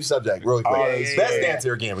just change the subject really quick. Best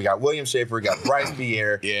dancer again. We got William Schaefer, we got Bryce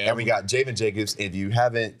Pierre, and we got Javen Jacobs. If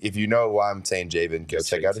you know why I'm saying Javen, go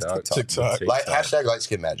check out his TikTok. Hashtag Light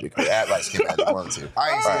Skin Magic. At Light Skin Magic. One or two.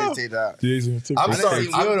 I ain't seen TikTok. I'm sorry.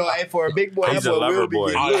 Will though. For a big boy, He's a lover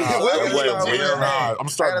boy. I'm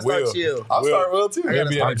starting Will. I'm starting Will too.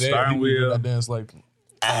 I'm starting Will. Dance like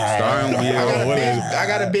Starring Will. I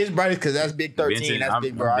got a bitch Bryce because that's big 13. That's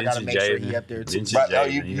big bro. I gotta make sure he up there too.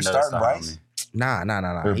 You starting Bryce?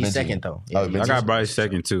 Nah. He's second though. Oh, I got Bryce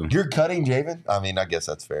second too. You're cutting Javen? I mean, I guess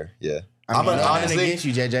that's fair. Yeah. I'm honestly against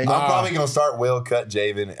you, JJ. I'm probably gonna start Will, cut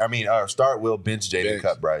Javen. Or start Will, bench Javen,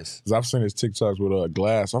 cut Bryce. I've seen his TikToks with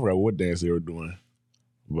Glass. I forgot what dance they were doing.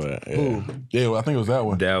 But yeah, well, I think it was that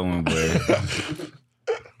one. That one, but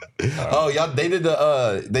Oh, y'all! They did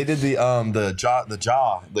the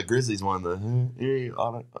jaw, the Grizzlies one.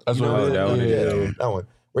 That's what that one. That one.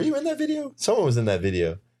 Were you in that video? Someone was in that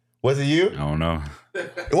video. Was it you? I don't know.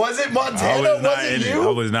 Was it Montana? I was not was it in it. you?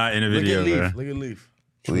 I was not in the video, bro. Look at Leaf.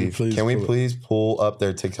 Please, can we please pull up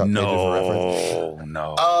their TikTok pages for reference?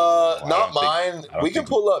 No. Not mine. We can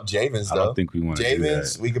pull up Javen's though. I don't think we want to do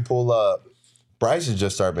Javen's. that. We can pull up. Bryce should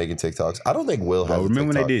just start making TikToks. I don't think Will has.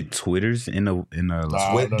 Remember when they TikTok. did Twitters in the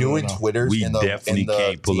doing Twitters we in the definitely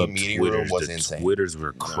can't pull up media room Twitters. was The insane. Twitters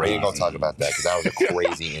were We crazy. ain't gonna talk about that because that was a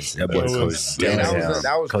crazy incident. That boy Coach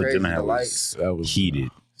That was Coach crazy. Dillingham The was That was heated.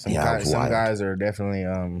 Some Yeah, guys, it was wild. are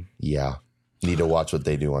definitely Yeah, need to watch what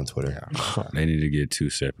they do on Twitter. They need to get two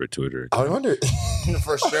separate Twitter I wonder.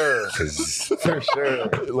 for sure. For sure.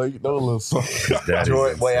 like those little songs.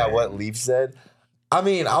 What Leaf said. I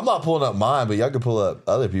mean, I'm not pulling up mine, but y'all can pull up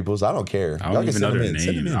other people's. I don't care. I Y'all don't can even know send their them in.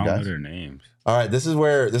 Send them names. in, I don't know guys. their names. All right, this is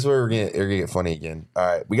where we're gonna get funny again. All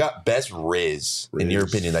right, we got best Riz in your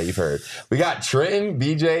opinion that you've heard. We got Trenton,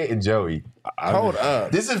 BJ, and Joey. Hold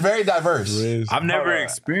up. This is very diverse. I've never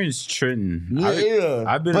experienced Trenton. Yeah.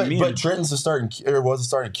 I've been But Trenton's was a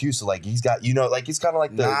starting Q, so like he's got like he's kind of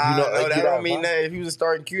like the that don't mean that. If he was a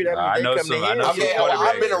starting Q, that I means know they come to some- I him. know some Okay, well,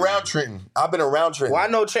 I've been around Trenton. Well, I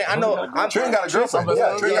know Trent. Trenton got a girlfriend.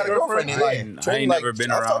 Yeah, Trenton got a girlfriend. And, like, I ain't Trenton, never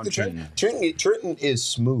been I've talked around to Trenton. Trenton is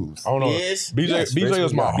smooth. I don't know. Yes. BJ, Yes, BJ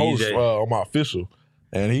was my BJ. host on my official.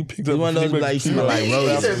 And he picked up one of those, like, smell like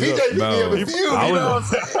rose. He said, BJ picked me up with you. I You know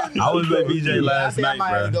was- what I'm saying? I was with BJ last I night, might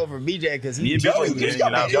have to bro. go for BJ because Me he and Joey, BJ you was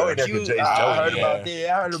got hanging me Joey out. there because Jay's I Joey. heard about that.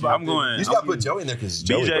 I heard about I'm going. You just got to put Joey in there because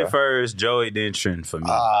Joey, BJ bro. first, Joey, then Trenton for me.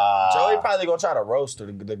 Joey probably gonna try to roast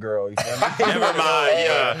the girl. You feel me? Never mind.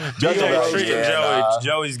 Yeah, Joey BJ roast, treating yeah, Joey. nah.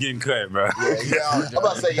 Joey's getting cut, bro. I'm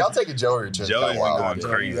about to say, y'all taking Joey or Trenton. Joey's been going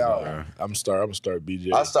Joey crazy, out. bro. I'm gonna start BJ.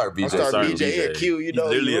 I'll start BJ. Start Sorry, BJ. He a Q, you know.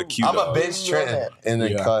 He's literally a Q I'm a dog. bench Trenton and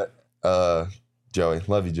then cut Joey.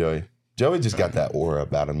 Love you, Joey. Joey just got that aura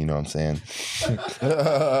about him. You know what I'm saying?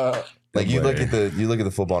 Like you look at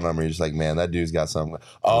the football number, you're just like, man, that dude's got something.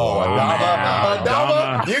 Oh,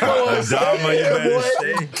 Adama, you going Adama, you better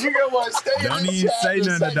stay. You going stay? Don't even say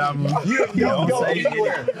nothing, Adama. Don't say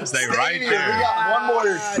anything. Stay right We there. got one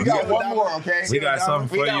more. We got one more. Okay, We got something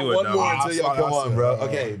for we got you, one more Adama. until y'all come on, bro.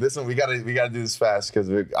 Okay, this one we gotta do this fast because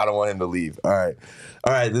I don't want him to leave. All right.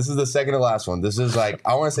 This is the second to last one. This is like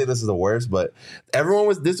I want to say this is the worst, but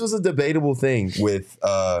this was a debatable thing with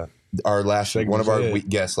our last one of our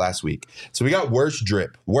guests last week. So we got worst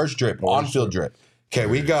drip, on field drip. Okay,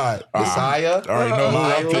 we got Messiah, already know who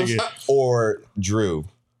I'm Miles, picking. or Drew.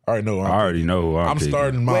 I already know. I already know who I'm picking.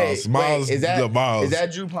 starting Miles. Miles is Miles.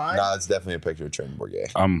 that Drew Pine? Nah, it's definitely a picture of Trenton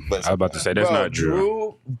Bourget. I was about to say that's Bro, not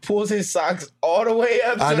Drew. pulls his socks all the way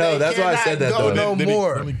up. So I know, they that's why I cannot said that, go though. no Did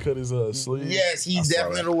more. he cut his sleeve? Yes, he's I saw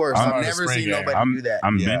definitely that. the worst. I'm I've on the never spring seen game. nobody do that.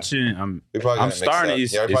 I'm Yeah. benching. We probably got I'm it mixed starting up.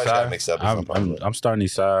 East. Yeah, we probably got it mixed up or something. I'm starting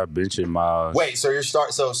East side, benching Miles. Wait, so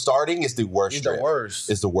starting is the worst He's drip. the worst.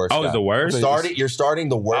 It's the worst. Oh, it's guy. the worst? You're starting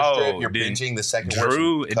the worst Oh, drip. You're then benching the second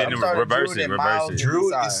Drew, worst. and then starting reverse Drew, it. then Reverse Miles. it. Drew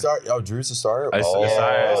Side. is start. Oh, Drew's the starter.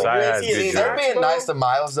 Side has you good ain't drip. They're being nice to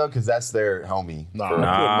Miles though, because that's their homie.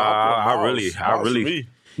 I really.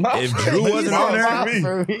 If Drew wasn't on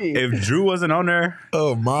there, if Drew wasn't on there,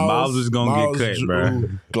 Miles was gonna get cut, bro.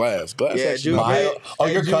 Glass. Yeah, actually- Drew. Miles. Oh,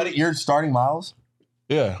 you're cutting. You're starting Miles.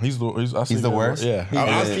 Yeah, he's the worst? Yeah, He's I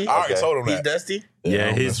dusty? already told him He's that. dusty.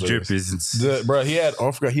 Yeah, his that's what drip it is. Bro, he had.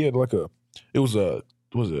 I forgot. He had like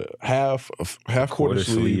half quarter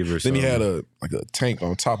sleeve. or Then he had something. a tank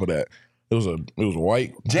on top of that. It was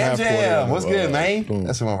white. Jam half-court, Jam, what's good, man? boom.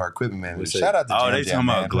 That's one of our equipment managers. What's it? Shout out to Jam Oh, they Jam, talking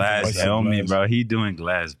about man. glass Like helmet, glass. bro. He doing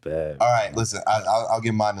glass bad. All right, listen, I'll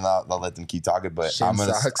get mine and I'll let them keep talking. But Shin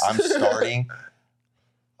socks. I'm starting.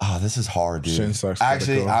 Oh, this is hard, dude. Shin socks gotta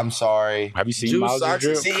Actually, go. I'm sorry. Have you seen Drew Miles' socks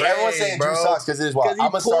drip? is See, crazy, everyone's saying Drew bro. sucks because it is wild. 'Cause he I'm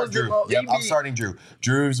gonna start pulls them Drew. all- Yep, he I'm be- starting Drew.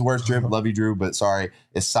 Drew's the worst drip. Love you, Drew, but sorry.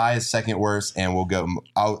 Isiah's second worst, and we'll go.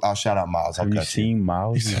 I'll shout out Miles. I'll Have you cut you. seen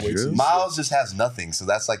Miles' drip? Miles just has nothing, so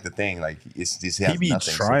that's like the thing. Like it's just he has He be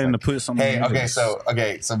nothing. So trying to it's like, put something. hey, in okay,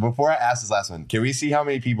 this. so before I ask this last one, can we see how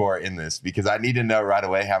many people are in this? Because I need to know right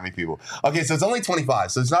away how many people. Okay, so it's only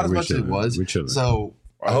 25, so it's not as We're much as it chilling. was. We're chilling. So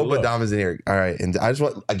I Right, hope look. Adama's in here. All right, and I just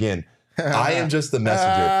want again. I am just the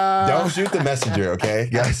messenger. Don't shoot the messenger, okay,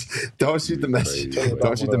 guys? Don't shoot the messenger. Crazy.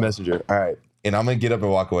 Don't shoot the messenger. All right, and I'm gonna get up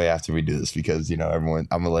and walk away after we do this because everyone.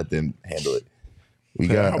 I'm gonna let them handle it. We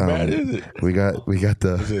got. How bad is it? We got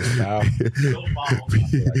the. Is it foul?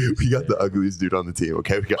 we got the ugliest dude on the team.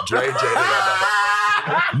 Okay, we got Dre,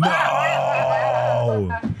 Jaden.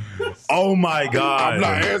 No. Oh my God. I'm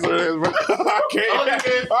not answering this, bro.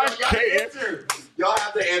 I can't. answer. Y'all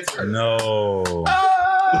have to answer. No.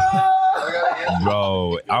 I gotta answer.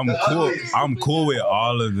 Bro, I'm The cool. ugliest. I'm cool with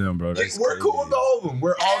all of them, bro. That's We're cool with all of them.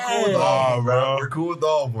 We're all cool with all of them, bro. We're cool with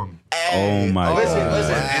all of them. Oh my Listen, God.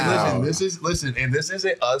 listen, Wow. and listen. And this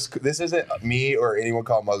isn't us. This isn't me or anyone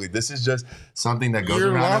called ugly. This is just something that goes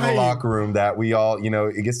You're around in lying. the locker room that we all,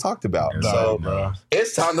 it gets talked about. No, So bro.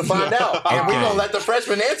 it's time to find out, and we're Okay. gonna let the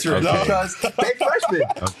freshmen answer it Okay. because they freshmen.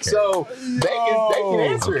 So they can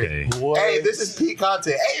answer Okay. it. Hey, this is peak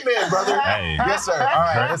content. Amen, brother. Hey. Yes, sir. All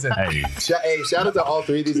right, listen. Hey. Shout out to all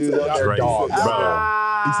three of these dudes out there. Dre, Dogs,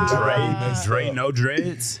 Dre, no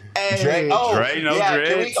dreads. Dre, oh, Dre, no yeah.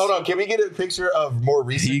 dreads. Can we get a picture of more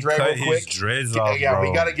recent He Dre cut real his quick? dreads off, Yeah, bro.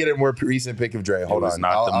 we got to get a more recent pic of Dre. Hold was on.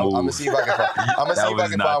 not the I'm move. gonna see if I can find. I'm gonna see if I was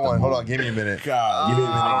can not find the one. Hold move. on, give me a minute. God. Give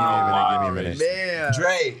me a minute. Man.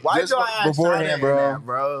 Dre, Why just y'all ask beforehand, bro. that,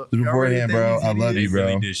 bro? Just beforehand, bro. I love He you, bro.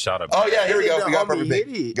 really did shot up. Oh yeah, here we go. The We got a homie perfect hit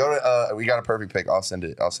pic. it. Go to. We got a perfect pic. I'll send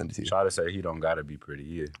it to you. Try to say he don't gotta be pretty.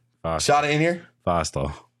 Yeah. Five, Shot it in here. five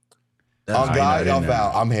star. On I God, know, y'all they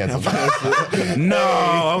foul. I'm handsome.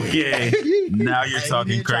 No, okay. Now you're Hey,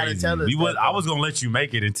 talking you trying to crazy. tell us that, I bro. was gonna let you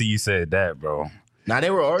make it until you said that, bro. Now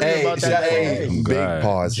they were arguing Hey, about that. hey, today. big God.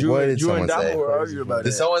 pause. Drew, What did Drew someone and Damo say? were arguing about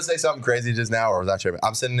Did that. someone say something crazy just now, or was I tripping?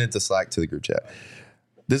 I'm sending it to Slack to the group chat.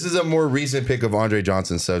 This is a more recent pic of Andre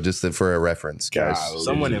Johnson, so just for a reference, guys.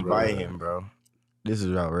 Someone Bro. invite him, bro. This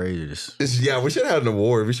is outrageous. Yeah, we should have had an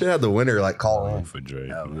award. We should have the winner call in. For Dre, you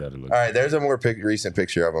gotta look. All right, there's a more recent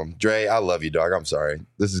picture of him. Dre, I love you, dog. I'm sorry.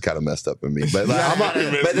 This is kind of messed up with me, but I'm not. But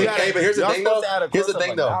here's the Y'all thing, though. supposed to add a Here's the close-up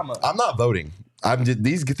thing, of though. Dama. I'm not voting. I'm just,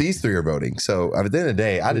 these three are voting. So at the end of the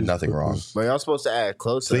day, I did nothing wrong. But y'all supposed to add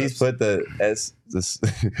close. Please put the this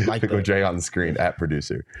Like pic of that. Dre on the screen at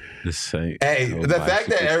producer. The same. Hey, Oh, the my fact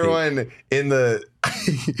that super everyone in the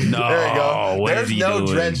No, there you go. what There's is he no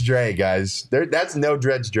doing? Dredge Dre, guys. That's no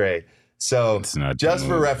Dredge Dre. So It's not just the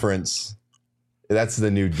for move. reference, that's the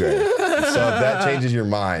new Dre. So if that changes your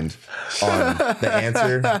mind on the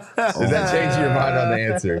answer, does that change your mind on the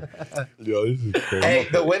answer? Yo, this is crazy. Hey,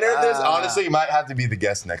 the winner of this honestly might have to be the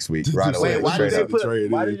guest next week. Right away. Wait, why Straight did they up.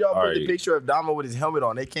 put? Why did y'all put the Alright. picture of Damo with his helmet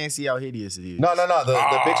on? They can't see how hideous it is. No.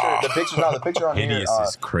 The picture on here. Hideous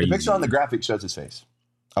is crazy. The picture on the graphic shows his face,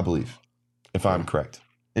 I believe, if I'm correct.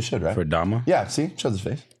 It should, right? For Dama? Yeah, see, shows his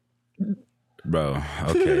face. Bro,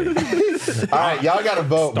 okay. All right, y'all got to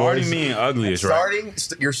vote. Starting boys. me ugliest,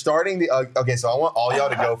 right? You're starting the. Okay, so I want all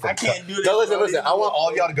y'all to go from. I can't do this, No, listen, bro. listen. I want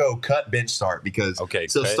all of y'all to go cut, bench, start because. Okay,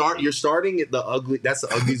 So cut. You're starting at the ugly. That's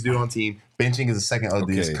the ugliest dude on team. Benching is the second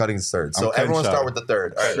ugliest. Okay. Cutting is third. So I'm cutting everyone shot. start with the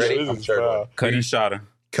third. All right, Yo, ready? this I'm is third foul. one. Cutting Shada.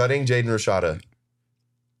 Cutting Jaden Rashada.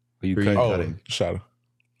 Who you Who cutting? you Oh, cutting? shot her.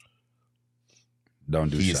 Don't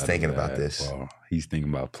do He's Shada thinking about bad, this. bro. He's thinking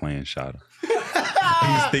about playing Shada.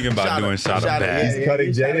 He's thinking about doing Shada Shada, bad. yeah. Cutting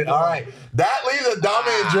he's Jaden. trying to All go. right, that leaves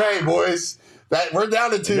Adama and Dre, boys. We're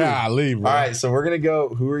down to two. Golly, bro. All right, so we're gonna go.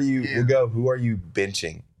 Who are you? We'll go. Who are you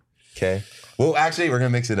benching? Okay. Well, actually, we're gonna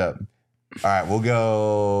mix it up. All right, we'll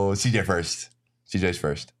go CJ first. CJ's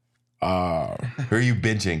first. Who are you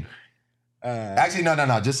benching? Actually,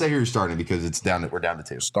 no. Just say who you're starting because it's down. We're down to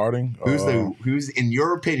two. Starting. Who's in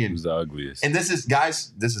your opinion? Who's the ugliest? And this is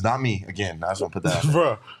guys. This is not me. Again, I just want to put that out there.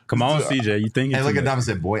 Bro. Come on, CJ. You thinking And look too at much. Dom and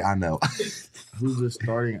said, "Boy, I know." Who's the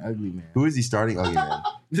starting ugly man? Who is he starting? Oh, man.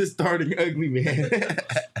 The starting ugly man.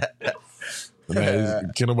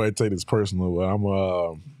 Man, can't nobody take this personal, but I'm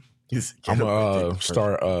gonna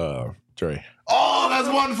start Dre. Oh, that's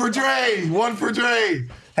one for Dre. One for Dre.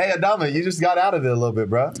 Hey, Adama, you just got out of it a little bit,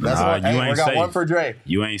 bro. That's Nah, one. you Hey, ain't we got safe. one for Dre.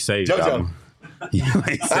 You ain't safe, JoJo. Dama. You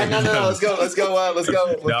ain't say No. nothing. Let's go. Let's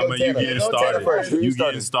go. Dama, you getting started. You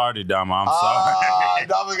getting started, Dama. I'm sorry.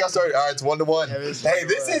 Dama got started. All right, it's 1-1. Hey,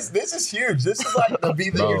 this is huge. This is like the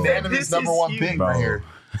unanimous number one pick right here.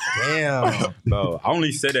 Damn. Bro, I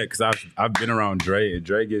only say that because I've been around Dre, and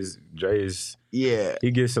Dre is Yeah. he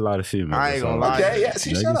gets a lot of females. I ain't gonna lie. Okay, yeah.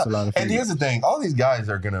 See, Dre shut gets up. a lot of And here's the thing: all these guys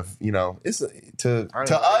are gonna, it's to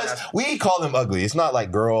us. We call them ugly. It's not like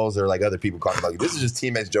girls or like other people calling them ugly. This is just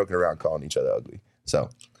teammates joking around calling each other ugly. So,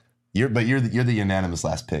 you're the unanimous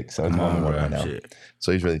last pick. So it's 1-1 right now. Shit.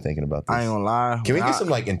 So he's really thinking about this. I ain't gonna lie. Can we get some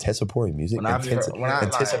like anticipatory music?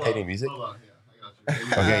 Anticipating music. Hold on. Yeah, I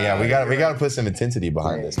got you. Okay, yeah, we got to put some intensity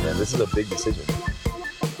behind this, man. This is a big decision.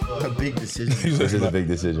 a big decision. This is a big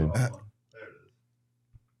decision.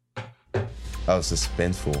 Oh,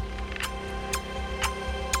 suspenseful.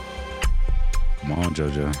 Come on,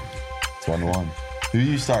 JoJo. It's 1-1. Who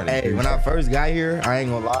you starting? Hey, when I first got here, I ain't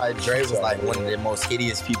gonna lie, Dre was like one of the most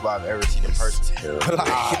hideous people I've ever seen in person. Now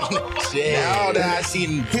that I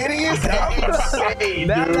seen hideous, now that I seen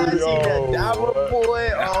the Dama boy,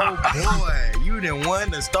 oh boy, you done won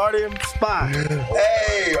the starting spot.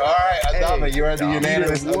 Hey, all right, Adama, you're at the Dama,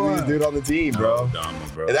 unanimous you won. ugliest dude on the team, bro. Dama,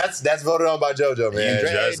 bro. And that's voted on by JoJo, man.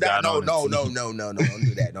 Dre- just got No, on the don't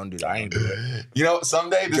do that. Don't do that. I ain't do it. You know,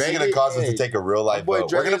 soday this is Dre gonna cause us did- to take a real life boy vote.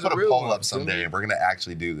 Dre We're gonna is put a a real poll one, up someday, and we're gonna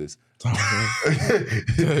actually do this.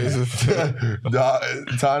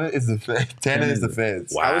 Tana is the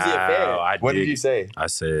fence. Wow. How was he a fan? I What did you say? I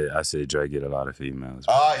said Dre get a lot of females.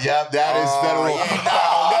 Yeah, that is federal.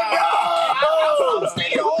 I was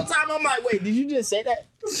thinking the whole time. I'm like, wait, did you just say that?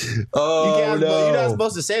 Oh, You're not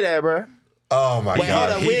supposed to say that, bro. Oh my Wait, God.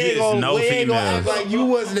 hold up. He We ain't gets gonna no act females. like you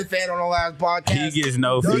wasn't a fan on the last podcast. He gets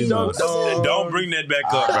no females. Don't bring that back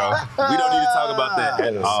up, bro. We don't need to talk about that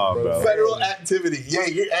at all, bro. Federal activity. Yeah,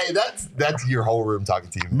 hey, that's your whole room talking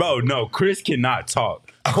to you. Bro, no, Chris cannot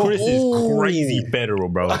talk. Chris is crazy federal,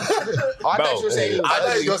 bro. I thought you were saying he was I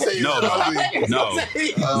thought you were gonna say you was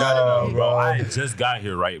ugly. No, bro. I just got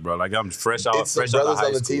here, right, bro. Like I'm fresh out. It's the fresh out brothers of high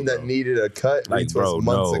on the school, team bro. that needed a cut Like, retweets bro,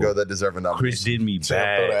 months no. ago that deserve a nomination. Chris did me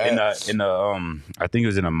bad in the I think it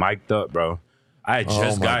was in a mic'd up, bro. I had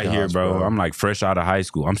just my got here, gosh, bro. bro. I'm like fresh out of high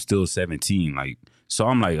school. I'm still 17, like. So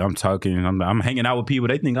I'm like, I'm talking, I'm hanging out with people.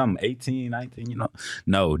 They think I'm 18, 19, you know.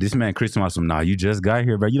 No, this man Chris told me, nah, you just got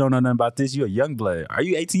here, bro. You don't know nothing about this. You a young blood. Are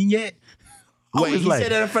you 18 yet? Wait, he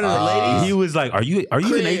said that in front of the ladies? He was like, "Are you even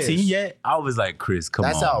Chris. 18 yet?" I was like, "Chris, come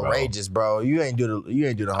That's on, outrageous, bro. You ain't do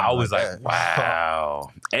the. I was like, that.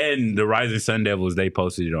 "Wow!" And the Rising Sun Devils, they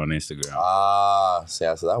posted it on Instagram.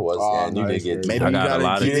 So that was, and you did get, Maybe I you got a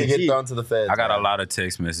lot of you did get TNT. thrown to the feds. I got a man. lot of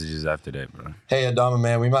text messages after that, bro. Hey, Adama,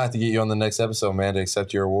 man, we might have to get you on the next episode, man, to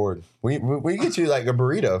accept your award. We get you like a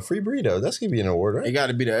burrito, free burrito. That's gonna be an award, It right? got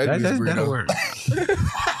to be the ugliest That'll burrito. work.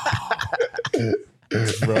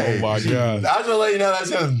 Bro, oh my God. I was gonna let you know that's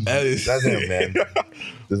him. That's him, man.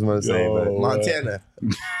 This is what I'm saying, but Montana.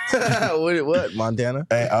 what? Montana?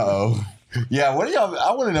 hey, yeah, what do y'all?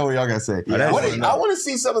 I want to know what y'all gotta say. that's What what I want to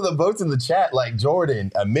see some of the votes in the chat, like Jordan,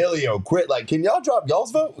 Emilio, Quit. Like, can y'all drop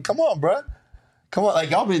y'all's vote? Come on, bro. Come on, like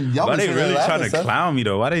y'all Why been they sitting there really laughing trying to and stuff. clown me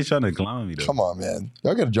though? Why they trying to clown me though? Come on, man.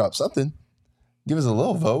 Y'all gotta drop something. Give us a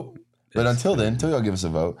little vote. But until y'all give us a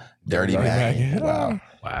vote. Dirty Maggot. Wow.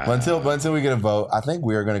 Wow. But until we get a vote, I think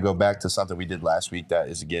we are going to go back to something we did last week that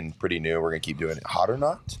is, again, pretty new. We're going to keep doing it. Hot or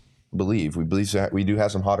not? We believe we do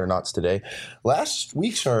have some hot or nots today. Last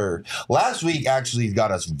week actually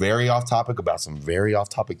got us very off topic about some very off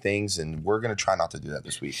topic things, and we're going to try not to do that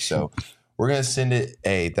this week. So we're going to send it.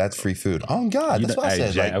 Hey, that's free food. Oh God, that's what I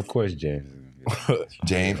said. Like, Of course, James.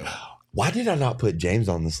 James, why did I not put James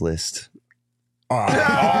on this list? No,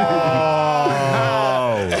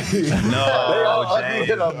 James.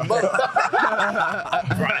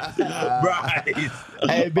 Bryce.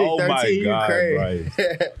 Hey, Big 13, you crazy.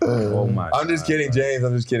 Bryce. Oh my! I'm just kidding, James.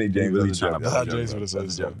 I'm just kidding, James. really That's a joke. trying to That's a put joke, James bro. with us,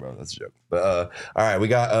 That's a joke, bro. That's a joke. But all right, we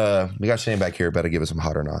got Shane back here. Better give us some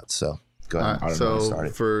hot or not. So go ahead. All right,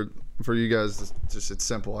 so for you guys, it's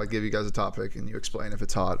simple. I give you guys a topic and you explain if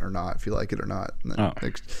it's hot or not, if you like it or not, and then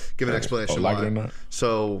give an explanation like why. it or not?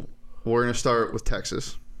 So we're gonna start with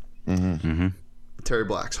Texas. Terry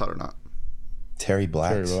Black's hot or not? Terry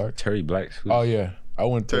Black. Terry Black's. Oh yeah, I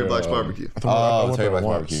went Terry there, Black's barbecue. I went Terry there Black's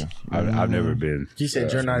once. barbecue. I've never been. He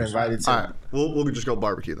said you're not invited to. All right, we'll just go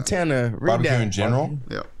barbecue then. Montana, read Barbecue that. in general.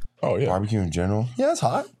 Yeah. Oh yeah. Barbecue in general. Yeah, it's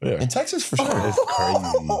hot. Yeah. In Texas for sure. That's crazy,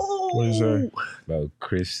 What is that? bro.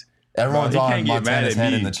 Chris. Everyone's Bro, he on can't get mad Montana's at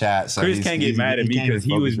head me. in the chat. So Chris can't get mad at me because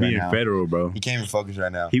he was being right now. federal, bro. He can't even focus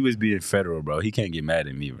right now. He was being federal, bro. He can't get mad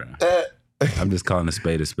at me, bro. I'm just calling a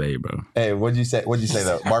spade, bro. Hey, what'd you say? What'd you say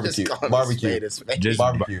though? Barbecue. Just Barbecue. Just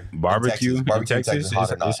Barbecue. barbecue in Texas.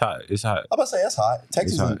 hot or not? It's hot. It's hot. I'm about to say that's hot.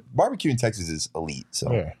 Texas It's hot. barbecue in Texas is elite.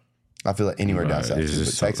 So Yeah. I feel like anywhere down Right, south, it's too, but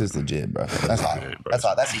just so- Texas legit, bro. That's hot. bro. That's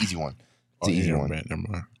hot. That's an easy one. It's an easy one. Man, never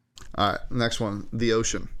mind. All right, next one. The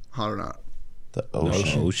ocean. Hot or not? The The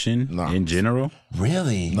ocean. ocean Nah. in general.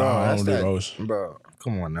 Really? No, I that's don't do that- those. Bro,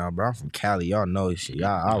 come on now, bro. I'm from Cali. Y'all know shit.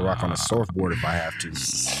 I'll rock on a surfboard if I have to.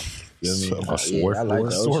 You know what I mean? A I like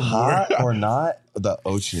the surfboard? ocean. Hot or not? The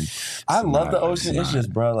ocean. I love the ocean. It's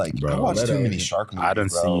just, bro, like, I watch that too many ocean. shark movies, I done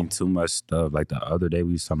bro. seen too much stuff. Like the other day,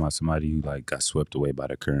 we was talking about somebody who like got swept away by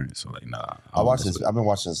the current. So like, nah. I watched this. I've been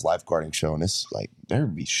watching this lifeguarding show, and it's like there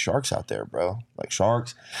would be sharks out there, bro. Like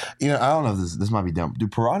sharks. You know, I don't know if this might be dumb. Do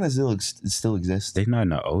piranhas still exist? They not in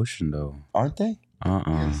the ocean though. Aren't they?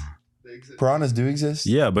 They exist. Piranhas do exist.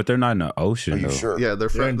 Yeah, but they're not in the ocean Are you though. sure? Yeah, they're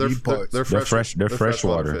They're in deep parts. They're They're fresh. They're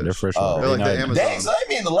freshwater. fish. They're freshwater. They're like They're the not- Amazon. Dang, so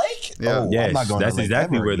they be in the lake? Yeah. Oh, Yes, I'm not going that's to the lake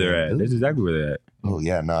exactly ever where they're again. at. That's exactly where they're at. Oh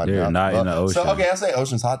yeah, no, They're not in the So ocean. okay, I'll say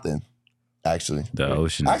ocean's hot then. Actually, The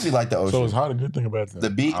ocean. I actually like the ocean. So is hot a good thing about that? The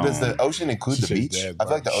beach. Does the ocean include the She said beach? dad I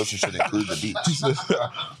feel like the bar. ocean should include the beach.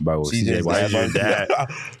 Bro, CJ's CJ, why is your dad. dad?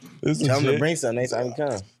 It's Tell him to legit. bring something next time he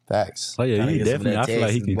comes. Facts. Oh yeah, Tryna he get some of definitely. that I feel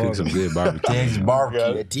like he Texas can cook some barbecue. good barbecue. Texas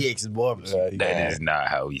barbecue. That TX is barbecue. Yeah, That is not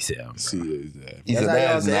how he sounds. See, is that. He That's said how that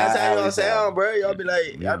y'all is say. not That's how how y'all he sound, bro. Y'all be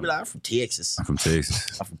like, I'm from Texas. I'm from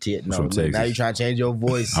Texas. I'm from Texas. No, From look, Texas. now you trying to change your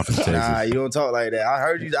voice. I'm from Texas. Nah, you don't talk like that.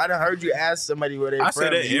 I done heard you ask somebody where they I from. say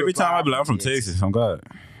that and you every reply, time I be like, I'm from Texas. I'm God.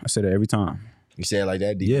 I say that every time. You say it like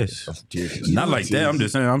that, D? Yes. I'm from Texas. Not like that. I'm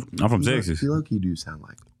just saying I'm from Texas. I feel like you do sound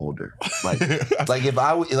like older. Like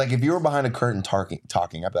if you were behind a curtain talking,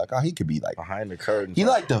 I'd be like, oh, he could be like Behind the curtain. he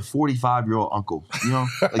like the 45-year-old uncle, you know,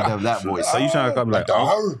 like that voice. So you trying to call me like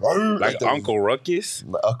the- Uncle Ruckus?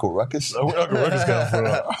 Uncle Ruckus. Where Uncle Ruckus come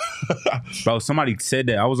from? Bro, somebody said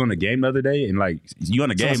that. I was on the game the other day and like you on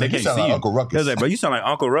the game, Someone they said, can't "You sound see like you. Uncle Ruckus." They was like, bro, you sound like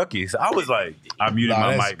Uncle Ruckus. I was like, I muted Nah,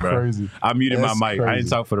 my that's mic, bro. crazy. I muted That's my mic. I didn't crazy.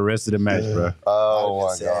 talk for the rest of the match, bro. Oh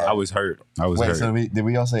my sad. god. I was hurt. I was Wait, hurt. so did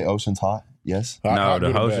we all say ocean's hot? Yes. No, the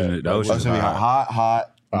ocean- Ocean Ocean's be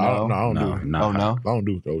hot. I don't no, do it. no. Oh no. I don't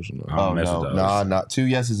do the ocean. I No. don't Oh mess no. with the Nah, ocean. not 2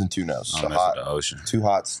 yeses and 2 nos. I So don't mess with the hot. ocean. 2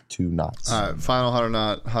 hots, 2 nots. All right, final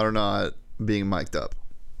hot or not being mic'd up.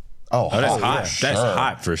 Oh, Oh, that's hot. hot. for That's sure.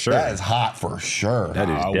 hot for sure. That is hot for sure. That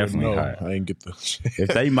is I wouldn't definitely know. hot. I ain't get the. If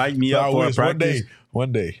they mic me I up for a wish practice,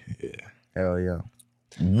 one day. Yeah. Hell yeah.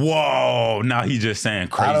 whoa! Now he just saying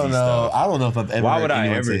crazy I don't know. stuff. I don't know if I've ever Why heard would I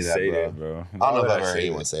anyone ever say say that, that, bro? I don't know Why if would I've I ever heard say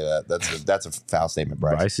anyone that? say that. That's a foul statement,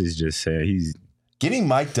 Bryce. Bryce is just saying he's Getting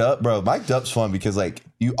mic'd up, bro. Mic'd up's fun because like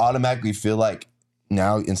you automatically feel like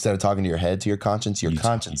now instead of talking to your head to your conscience, your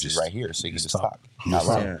conscience is right here, so you can just talk. Not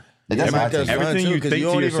wrong. Yeah. And that's my Everything- take. everything you think you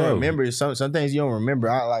to don't yourself. even remember. Some things you don't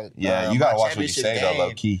remember. I like. Yeah, you my gotta watch what you championship say though, low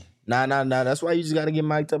game- key. Nah. That's why you just gotta get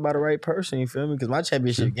mic'd up by the right person. You feel me? Because my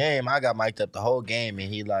championship game, I got mic'd up the whole game, and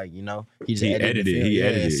he like, you know, he just He edited the edited, film. he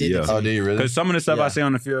edited, sent it yeah. to Oh, me. do you really? because some of the stuff I Yeah. say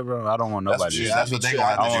on the field, bro, I don't want nobody. to That's what they gonna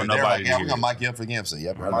have I to want do. They're nobody like, to yeah, hear we're gonna it. mic you up for the game. So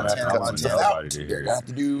yeah, bro. Montana, Montana, Montana. out. To hear They're it. gonna have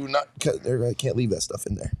to do not. They can't leave that stuff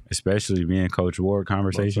in there. Especially me and Coach Ward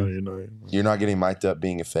conversation. You know, You're not getting mic'd up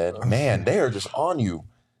being a Fed. Man, they are just on you.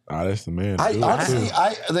 that's the man. I Do it, honestly, too.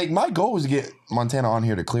 I like my goal was to get Montana on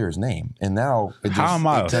here to clear his name, and now it just, How am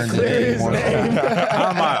I? it turns Clear into his more. name. How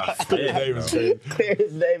am I? His name is crazy.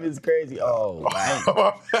 His name is crazy. Oh,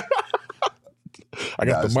 wow. I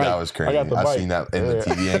got the mic. That was crazy. I got the I've mic. seen that in the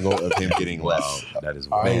TV angle of him getting Wow, less. that is I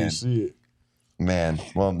wild. didn't see it. Man,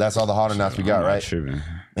 well, that's all the hot or nots we got, I'm not right? tripping.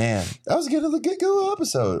 Man, that was a good little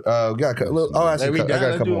episode. We got a little. Oh, Hey, actually, we I done. got a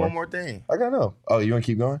Let's couple do more. one more thing. I got no. Oh, you want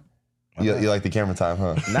to keep going? You like the camera time,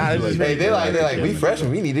 huh? Nah, it's just Hey, they like we camera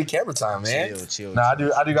freshmen. We needed camera time, man. Chill. No, I do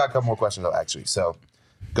got a couple more questions though, actually. So,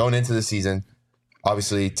 going into the season,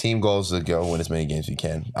 obviously, team goals is to go win as many games as we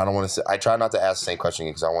can. I don't want to say. I try not to ask the same question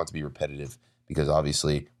because I want it to be repetitive. Because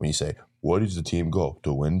obviously, when you say, "What is the team goal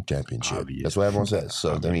to win championship?" Obvious. That's what everyone says.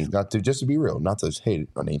 So, I mean, not to just to be real, not to hate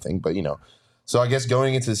on anything, but you know. So, I guess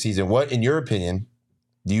going into the season, what, in your opinion,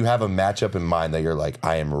 do you have a matchup in mind that you're like,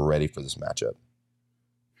 I am ready for this matchup?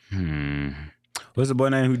 What's the boy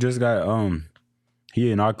name who just got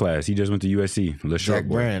he in our class. He just went to USC. Little short Jack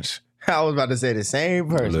boy. Branch. I was about to say the same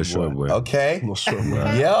person. Little short boy. Okay. Little short boy.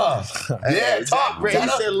 Yeah. Yeah. Jack Talk. Branch. He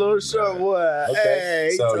said little short boy. Okay. Hey,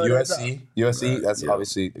 he So told us USC, that's Yeah.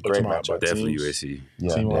 obviously a What's great my matchup. Definitely Teams. USC.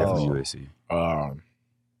 Yeah. Team Definitely Oh. USC.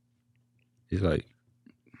 He's like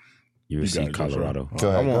got USC, it, Colorado. Go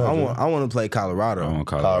ahead, go ahead, I want to play Colorado. I want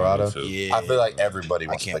Colorado? Colorado. too. Yeah. I feel like everybody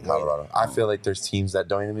wants to play can't wait. Colorado. I feel like there's teams that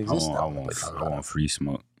don't even I exist want, now. I that play want, I Colorado. want free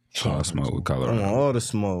smoke. I want smoke with I want Colorado. all the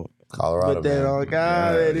smoke. Colorado. Put that on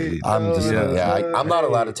God. I'm not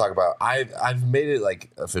allowed to talk about. I've made it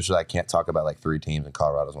like officially. I can't talk about like 3 teams, and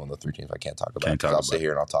Colorado's one of the 3 teams I can't talk about. Because I'll sit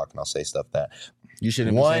here and I'll talk and I'll say stuff that you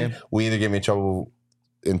shouldn't. One, we either get me in trouble,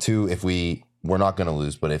 and 2, if we're not going to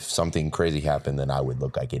lose. But if something crazy happened, then I would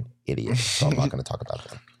look like an idiot. So I'm not going to talk about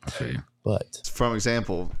them. Okay. But from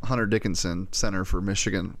example, Hunter Dickinson, center for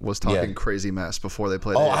Michigan, was talking crazy mess before they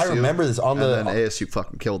played. ASU, I remember this and then ASU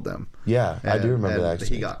fucking killed them. Yeah, I do remember that.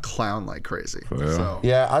 He got clowned like crazy. So,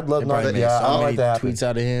 yeah, I'd love that. Yeah, I like that. Tweets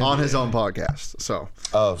out of him on his own podcast. So,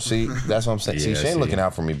 see, that's what I'm saying. See, Shane looking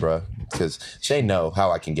out for me, bro, because Shane know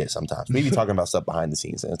how I can get sometimes. We be talking about stuff behind the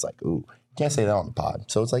scenes, and it's like, ooh, can't say that on the pod.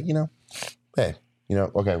 So it's like, hey,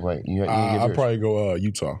 okay, wait, I'll probably go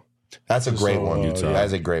Utah. That's a great one. Utah.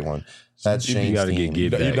 That's a great one. That's Shane's you got to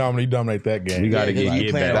get back. You dominate that game. You got to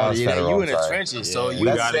get back. That was federal. You in the trenches, so you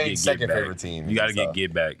got to get second back. favorite team. You got to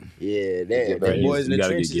get back. Yeah, the boys in the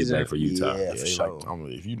trenches. You got to get back for Utah. Yeah,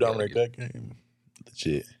 if you dominate that game,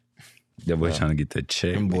 legit. That boy trying to get the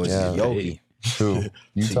check. Them boys is yogi. Who?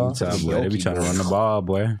 Utah, boy. They be trying to run the ball,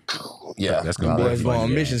 boy. Yeah, that's gonna be boys going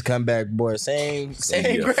on missions. Come back, boy. Same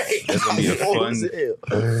grade. That's gonna be a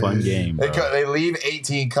fun game. Bro. They leave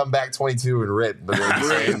 18, come back 22, and rip, but they're the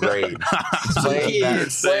same grade. Playing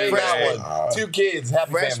that one. 2 kids,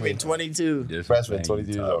 happy freshman family. 22. Freshman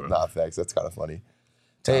 22. Not facts. That's kind of funny.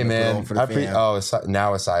 Hey man, now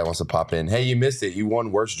Asai wants to pop in. Hey, you missed it. You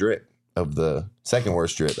won worst drip of the second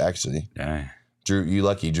worst drip, actually. Dang. Drew, you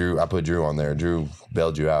lucky, Drew. I put Drew on there. Drew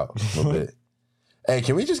bailed you out a little bit. Hey,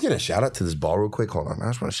 can we just get a shout out to this ball real quick? Hold on. I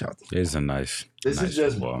just want to shout this. It's a nice. This is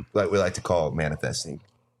just ball. Like we like to call it manifesting.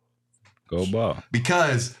 Go ball.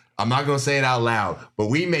 Because I'm not going to say it out loud, but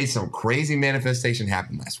we made some crazy manifestation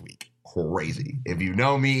happen last week. Crazy. If you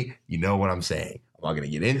know me, you know what I'm saying. I'm not going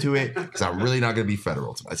to get into it because I'm really not going to be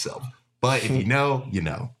federal to myself. But if you know, you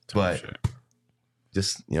know. But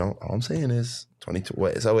just, all I'm saying is 22.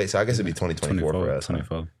 So I guess it'd be 2024 for us.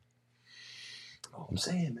 24. Oh, I'm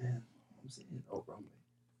saying, man.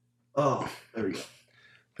 Oh, there we go.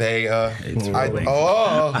 Hey, okay.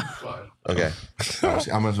 I'm just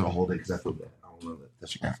gonna hold it because I feel bad. I don't know that.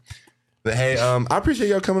 That's your guy. But hey, I appreciate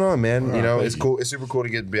y'all coming on, man. It's cool. It's super cool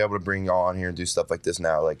to be able to bring y'all on here and do stuff like this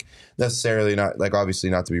now. Like necessarily not like obviously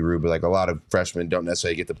not to be rude, but like a lot of freshmen don't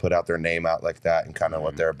necessarily get to put out their name out like that and kind of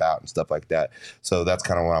what they're about and stuff like that. So that's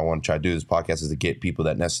kind of what I want to try to do. This podcast is to get people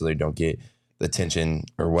that necessarily don't get the attention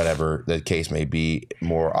or whatever the case may be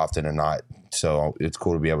more often than not. So it's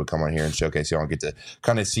cool to be able to come on here and showcase y'all and get to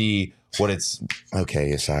kind of see what it's.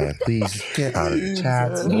 Okay, Isaiah, please get out of the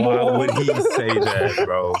chat. Why would he say that,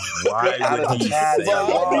 bro? Why would he say that?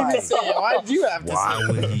 Why did you have to say Why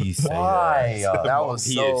would he say that? That was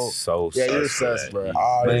he so. Is so Yeah, you're sus, bro.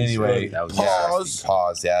 But anyway, that was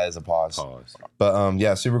pause. Yeah, it's a pause.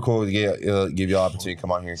 But super cool to give y'all opportunity to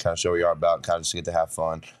come on here and kind of show what y'all about, kind of just get to have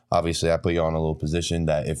fun. Obviously, I put y'all in a little position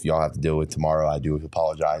that if y'all have to deal with tomorrow, I do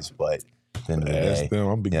apologize, but. End of the day.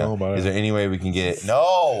 I'm be going by Is there any way we can get it?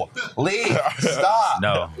 No, leave. Stop.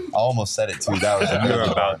 No, I almost said it too. That was you're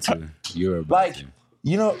about to. You're about to.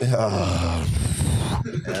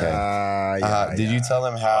 Okay. Did you tell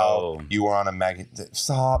him how you were on a magazine?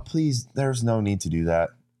 Stop, please. There's no need to do that.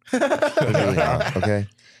 There's really not. Okay.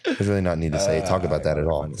 There's really not need to talk about that at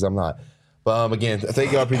all because I'm not. But again,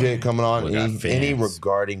 thank y'all. Appreciate it coming on. Any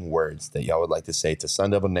regarding words that y'all would like to say to Sun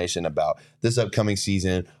Devil Nation about this upcoming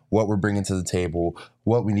season, what we're bringing to the table,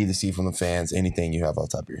 what we need to see from the fans, anything you have off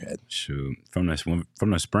the top of your head. Shoot, from the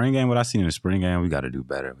spring game, what I seen in the spring game, we got to do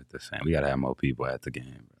better with the fan. We got to have more people at the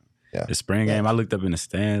game. Bro. Yeah. The spring game, I looked up in the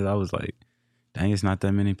stands. I was like, dang, it's not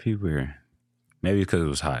that many people here. Maybe because it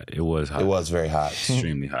was hot. It was hot. It was very hot.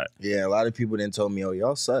 Extremely hot. Yeah, a lot of people then told me, "Oh,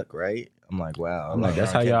 y'all suck, right?" I'm like, wow. I'm like,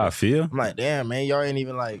 that's how y'all feel? I'm like, damn, man, y'all ain't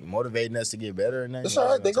even like motivating us to get better. And that's all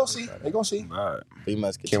right. They gonna see. Right. We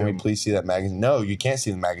must Can we please see that magazine? No, you can't see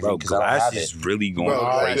the magazine because I don't have it. Is really going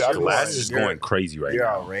crazy. Glass is going crazy right now. You're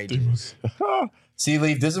outrageous. See,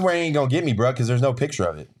 Leaf, this is where you ain't gonna get me, bro, because there's no picture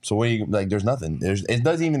of it. So what you like? There's nothing. It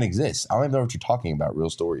doesn't even exist. I don't even know what you're talking about. Real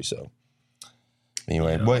story. So.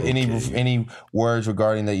 Anyway, but any words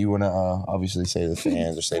regarding that you want to obviously say to the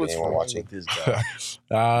fans or say to anyone watching?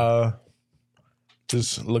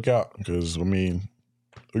 Just look out because we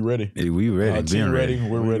ready. Hey, we ready. Being ready.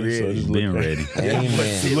 We're ready. So just being ready.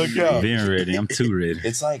 Amen. Look out. Being ready. I'm too ready.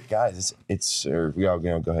 It's like, guys, it's we all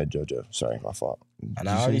go ahead, JoJo. Sorry, my fault. And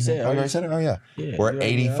I already said. I already said it. Oh yeah. We're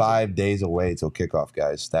 85 days away till kickoff,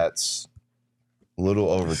 guys. That's a little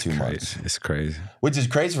over 2 months. It's crazy. Which is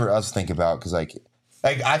crazy for us to think about because like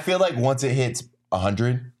I feel like once it hits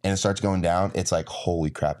 100 and it starts going down, it's like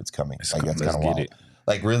holy crap, it's coming. Like that's kind of wild.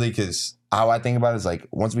 Like really, because how I think about it is like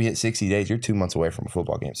once we hit 60 days, you're 2 months away from a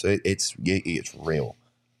football game. So it's real.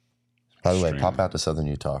 By the way, pop out to Southern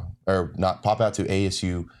Utah. Or not, pop out to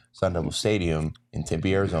ASU Sun Devil Stadium in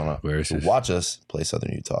Tempe, Arizona to watch us play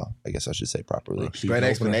Southern Utah. I guess I should say properly. Great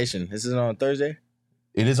explanation. This is on Thursday?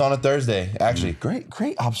 It is on a Thursday. Actually, great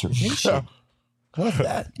observation. Love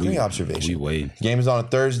that. Great observation. We wait. Game is on a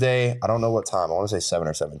Thursday. I don't know what time. I want to say 7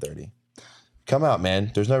 or 7:30. Come out,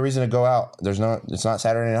 man. There's no reason to go out. It's not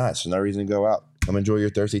Saturday night. So there's no reason to go out. Come enjoy your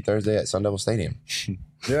thirsty Thursday at Sun Devil Stadium.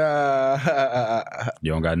 Yeah.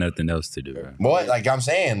 You don't got nothing else to do, right? What? Like I'm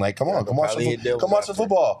saying, like come on, come watch some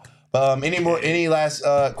football. Any last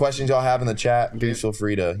questions y'all have in the chat? Please feel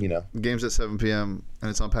free to, Game's at 7 p.m. and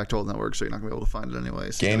it's on Pac-12 Network, so you're not gonna be able to find it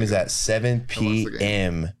anyway. So game is at 7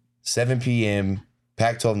 p.m. 7 p.m.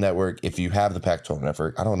 Pac-12 Network. If you have the Pac-12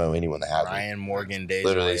 Network, I don't know anyone that has Ryan Morgan days.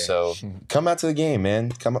 Literally, so come out to the game,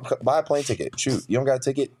 man. Come buy a plane ticket. Shoot, you don't got a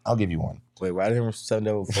ticket? I'll give you one. Wait, why didn't Sun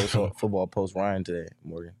Devil football post Ryan today,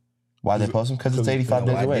 Morgan? Why they post him? Because it's 85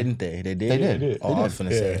 days away. Why didn't they? They did. They did. Oh, I was finna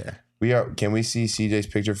say that. Can we see CJ's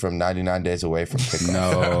picture from 99 days away from kickoff?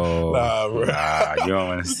 No. Nah, bro. Nah, you don't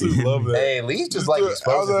want to see. Love that. Hey, Lee's just like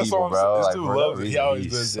exposing people, bro. This Like, dude for loves no it. He reason. always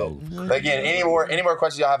He's does so that. Again, any more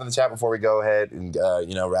questions y'all have in the chat before we go ahead and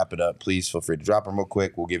wrap it up? Please feel free to drop them real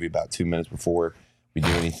quick. We'll give you about 2 minutes before we do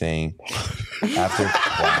anything. After,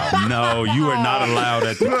 wow. No, you are not allowed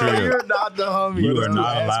at the crib. You're not the homie. You are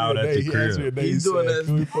not allowed at the crib. He's doing this.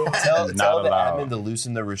 Tell the allowed. admin to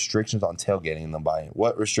loosen the restrictions on tailgating and the buy-in.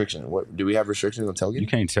 What restriction? What do we have restrictions on tailgating? You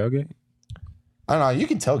can't tailgate? I don't know. You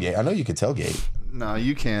can tailgate. I know you can tailgate. No,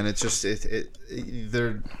 you can. It's just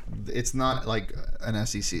it's not like an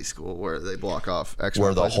SEC school where they block off extra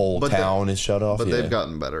Where the whole town is shut off. But they've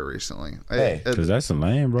gotten better recently. Hey, Because that's a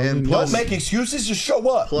lame, bro. And don't make excuses. Just show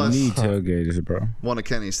up. Plus, You need tailgaters, bro. one of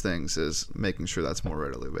Kenny's things is making sure that's more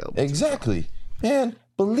readily available. Exactly, man.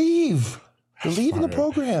 Believe in the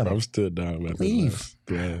program. I'm still down about Leave.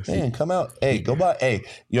 that. Man, come out. Hey, go by. Hey,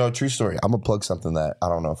 true story. I'm gonna plug something that I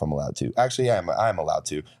don't know if I'm allowed to. Actually, I am allowed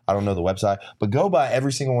to. I don't know the website, but go buy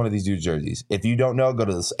every single one of these dudes' jerseys. If you don't know, go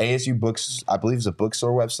to this ASU Books. I believe it's a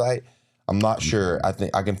bookstore website. I'm not sure. I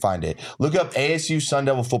think I can find it. Look up ASU Sun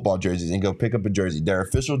Devil football jerseys and go pick up a jersey. They're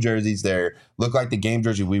official jerseys. They look like the game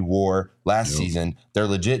jersey we wore last season. They're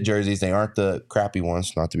legit jerseys. They aren't the crappy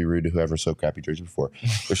ones, not to be rude to whoever sold crappy jerseys before.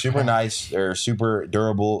 They're super nice. They're super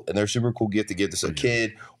durable, and they're super cool gift to give to a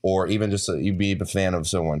kid or even just you be a fan of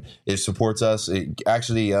someone. It supports us. It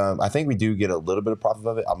actually, I think we do get a little bit of profit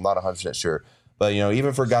of it. I'm not 100% sure. But,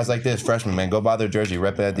 even for guys like this, freshmen, man, go buy their jersey,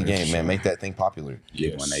 rep it at the game, man. Make that thing popular.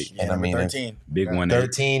 Big 1-8. And I mean, 13. Big 1-8.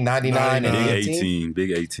 13, 99, and Big 18. 18. Big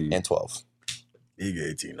 18. And 12. Big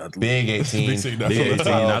 18, not the Big 18. Big 18, not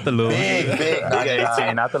the little. Big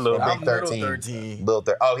 18, not the little. Big 13. Little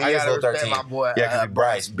 13. Oh, he is little 13. My boy, Yeah,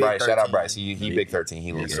 because Bryce. Shout out 13. Bryce. He big 13.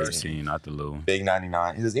 He Big looks 13, not the little. Big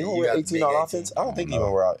 99. He says, you don't You wear got 18 big on 18. offense? I don't think you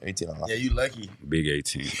even wear 18 on offense. Yeah, you lucky. Big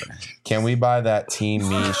 18, bro. Can we buy that Team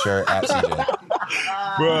Me shirt at CJ?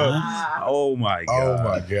 Bro. Oh my god. Oh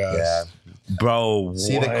my gosh. Yeah. Bro,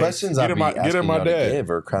 See, the what? questions I Get be him asking my y'all to dad. give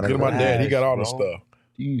are kind Get of him my dad. He got all the bro. stuff.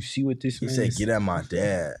 Do you see what this He man said, get at my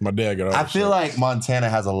dad. My dad got all I the feel stuff. like Montana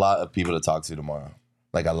has a lot of people to talk to tomorrow.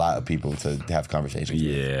 Like a lot of people to have conversations with.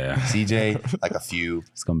 Yeah. CJ, like a few.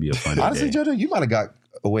 It's going to be a funny Honestly, day. JoJo, you might have got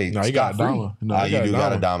away. No, he got scot-free. Adama. No, Ah, he you got do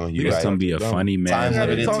got Adama. Adama. You're It's right. going to be a funny man. Time day.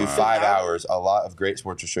 limited to 5 hours. A lot of great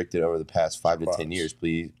sports restricted over the past 5 to 10 years.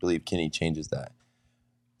 Please believe Kenny changes that.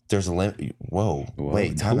 There's a limit. Whoa.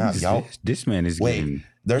 Wait, time out, y'all. This man is Wait. getting...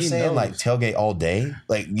 They're He saying knows. like tailgate all day?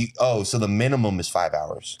 Like, so the minimum is 5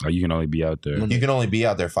 hours. Oh, you can only be out there. You can only be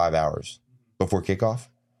out there 5 hours before kickoff.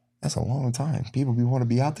 That's a long time. People want to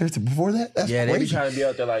be out there before that? That's Yeah, they be crazy. trying to be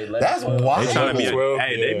out there like 11. That's 12. wild. They trying to be, 12,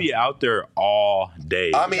 they yeah. be out there all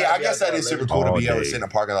day. I mean, I guess that is super cool to All be able to day. sit in a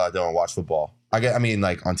parking lot though and watch football. I mean,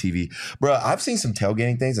 like on TV, bro. I've seen some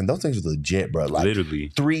tailgating things, and those things are legit, bro. Like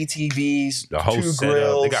Literally. 3 TVs, The whole 2 setup.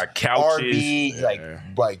 grills, They got couches. RV,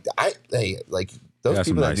 like those Got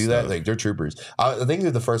some people that nice do that, stuff. like they're troopers. I think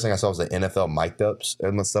that the first thing I saw was the NFL mic'd ups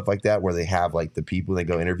and stuff like that, where they have like the people they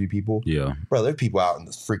go interview people. Yeah. Bro, there are people out in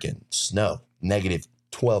the freaking snow, negative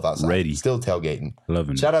 12 outside, Ready. still tailgating.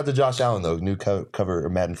 Loving Shout out to Josh Allen though, new cover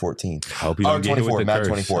of Madden 14. I hope you don't get hit with the Madden curse.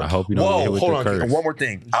 24. I hope you don't Whoa, get hit with hold the on. curse. One more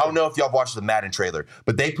thing. I don't know if y'all watched the Madden trailer,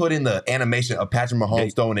 but they put in the animation of Patrick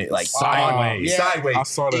Mahomes throwing it like Sideways. sideways. I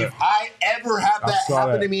saw that. If I ever have that saw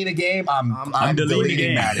happen that. to me in a game, I'm deleting the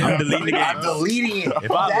game. Madden. I'm deleting the game. I'm deleting it.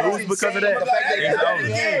 If I That lose is because of insane. that, The fact that it's it happened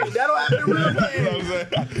in over. the game. That'll happen in real game.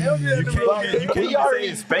 You can't even say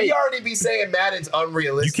it's fake. We already be saying Madden's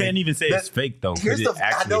unrealistic. You can't even say it's fake though. Here's the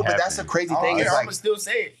I know, but that's the crazy thing. Is I'm like, gonna still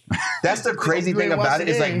say it. that's the crazy thing about it.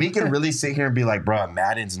 Is like we can really sit here and be like, bro,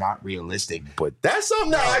 Madden's not realistic, but that's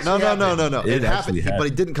something that actually No. It It happened, actually but he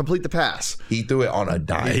didn't complete the pass. He threw it on a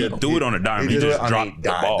dime. He threw it on a dime. He threw just it on a dropped the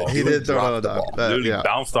dime. ball. He did throw it on a dropped the dime. Literally Yeah.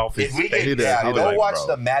 bounced off his If we face. could, did. yeah, I was go like, watch bro.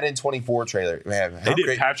 the Madden 24 trailer. Man, They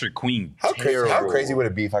did Patrick Queen. How crazy would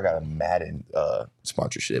it be if I got a Madden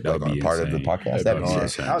sponsorship That like would on be part of the insane. podcast? That'd That'd be be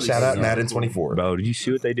sick. insane. Shout out Madden 24. Bro, did you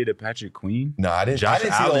see what they did to Patrick Queen? No, I didn't. Josh I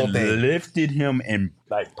didn't see the Allen whole thing. lifted him and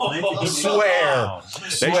like planted him. Swear. They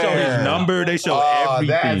showed his number. They showed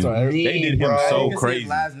That's everything. They did him bro. so You can see crazy. his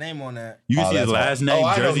last name on that. You can Oh, see his that's last hard. name, I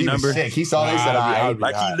know jersey he was number. sick. He saw they said, "I."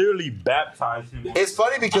 Like he literally baptized him. It's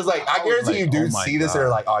funny because like I guarantee you like, dudes oh my see this and God. they're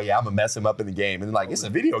like, "Oh yeah, I'm gonna mess him up in the game," and like it's a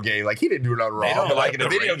video game. Like he didn't do nothing wrong. don't But like like in a the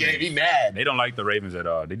video Ravens. game, he mad. They don't like the Ravens at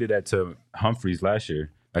all. They did that to Humphreys last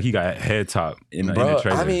year. Like he got head top in the Bro,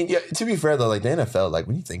 trailer. I mean, yeah. To be fair though, like the NFL, like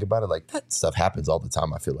when you think about it, like that stuff happens all the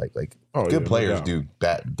time. I feel like Oh, good yeah, no players doubt. do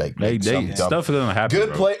bad. Like, they make some dumb- stuff is gonna happen.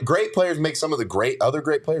 Good bro. great players make some of the other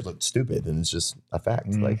great players look stupid, and it's just a fact.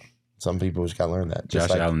 Like some people just gotta learn that. Just Josh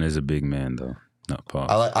like, Allen is a big man though. No,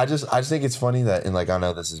 pause. I just think it's funny that, and like I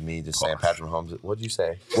know this is me just saying Patrick Mahomes. What'd you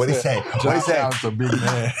say? What'd he say? What'd he say? Sounds a big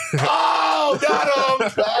man. Oh,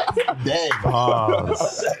 got him! Dang.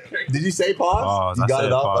 Pause. Did you say pause? Pause. You I got said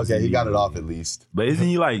it off? pause Okay, he got it immediately. off at least. But isn't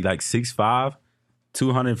he like 6'5",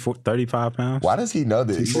 235 pounds? Why does he know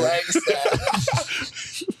the exact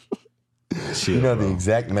Shit, You know bro. the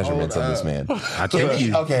exact measurements of this man. I think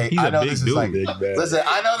he's I know a big this is dude. like. Listen,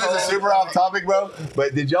 I know this is super off topic, bro.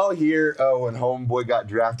 But did y'all hear when Homeboy got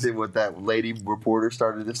drafted? What that lady reporter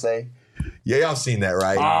started to say? Yeah, y'all seen that,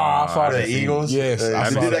 right? I saw the that. Eagles. Yes, I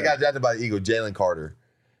the saw dude that that. got drafted by the Eagles, Jalen Carter.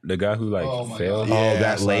 The guy who failed. Oh, Yeah,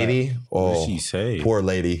 that I saw lady. What Oh, did she say? poor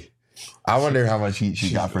lady. I wonder how much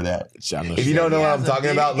she got for that. I know If you she- don't know what He I'm has a talking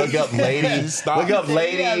big- about, look up lady. Stop. Look up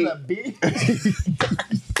lady.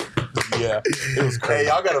 yeah, it was Hey, crazy.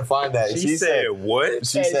 y'all gotta find that. She said what?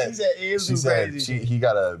 She said he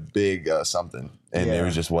got a big something, and Yeah.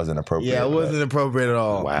 it just wasn't appropriate. Yeah, it wasn't appropriate at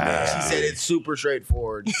all. Wow. She said it's super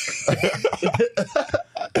straightforward.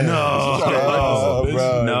 No, Oh, bro.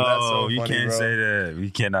 That's no, so you funny, can't bro. say that. We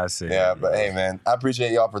cannot say Yeah, that. but hey, man, I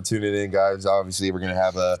appreciate y'all for tuning in, guys. Obviously, we're gonna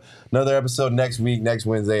have another episode next week, next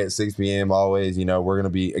Wednesday at 6 p.m. Always, we're gonna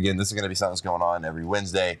be this is gonna be something that's going on every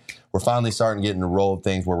Wednesday. We're finally starting to get in the roll of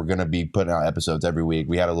things where we're gonna be putting out episodes every week.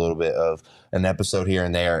 We had a little bit of an episode here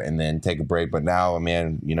and there, and then take a break. But now,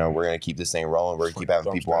 man, we're gonna keep this thing rolling. We're gonna keep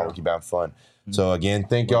having people on. We're keep having fun. So again,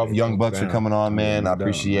 thank y'all, Young Bucks, for coming on, man. I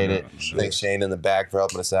appreciate it. Thanks, Shane, in the back, for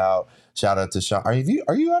helping us out. Shout out to Sean. Are you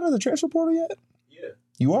out of the transfer portal yet? Yeah,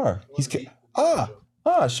 you are.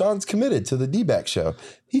 Sean's committed to the D-back show.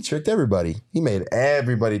 He tricked everybody. He made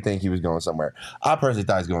everybody think he was going somewhere. I personally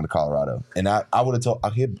thought he was going to Colorado, and I would have told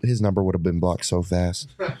his number would have been blocked so fast.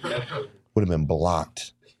 Would have been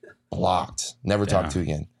blocked. Never talked to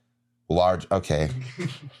again. Large. Okay.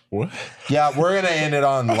 What? Yeah, we're gonna end it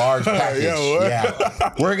on large package.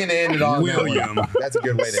 Yeah, we're gonna end it on that one. William. That's a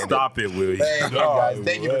good way to end it. Stop it, William. Hey, guys,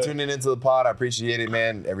 thank you for tuning into the pod. I appreciate it,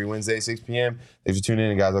 man. Every Wednesday, 6 p.m. Thanks for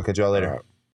tuning in, guys. I'll catch y'all later.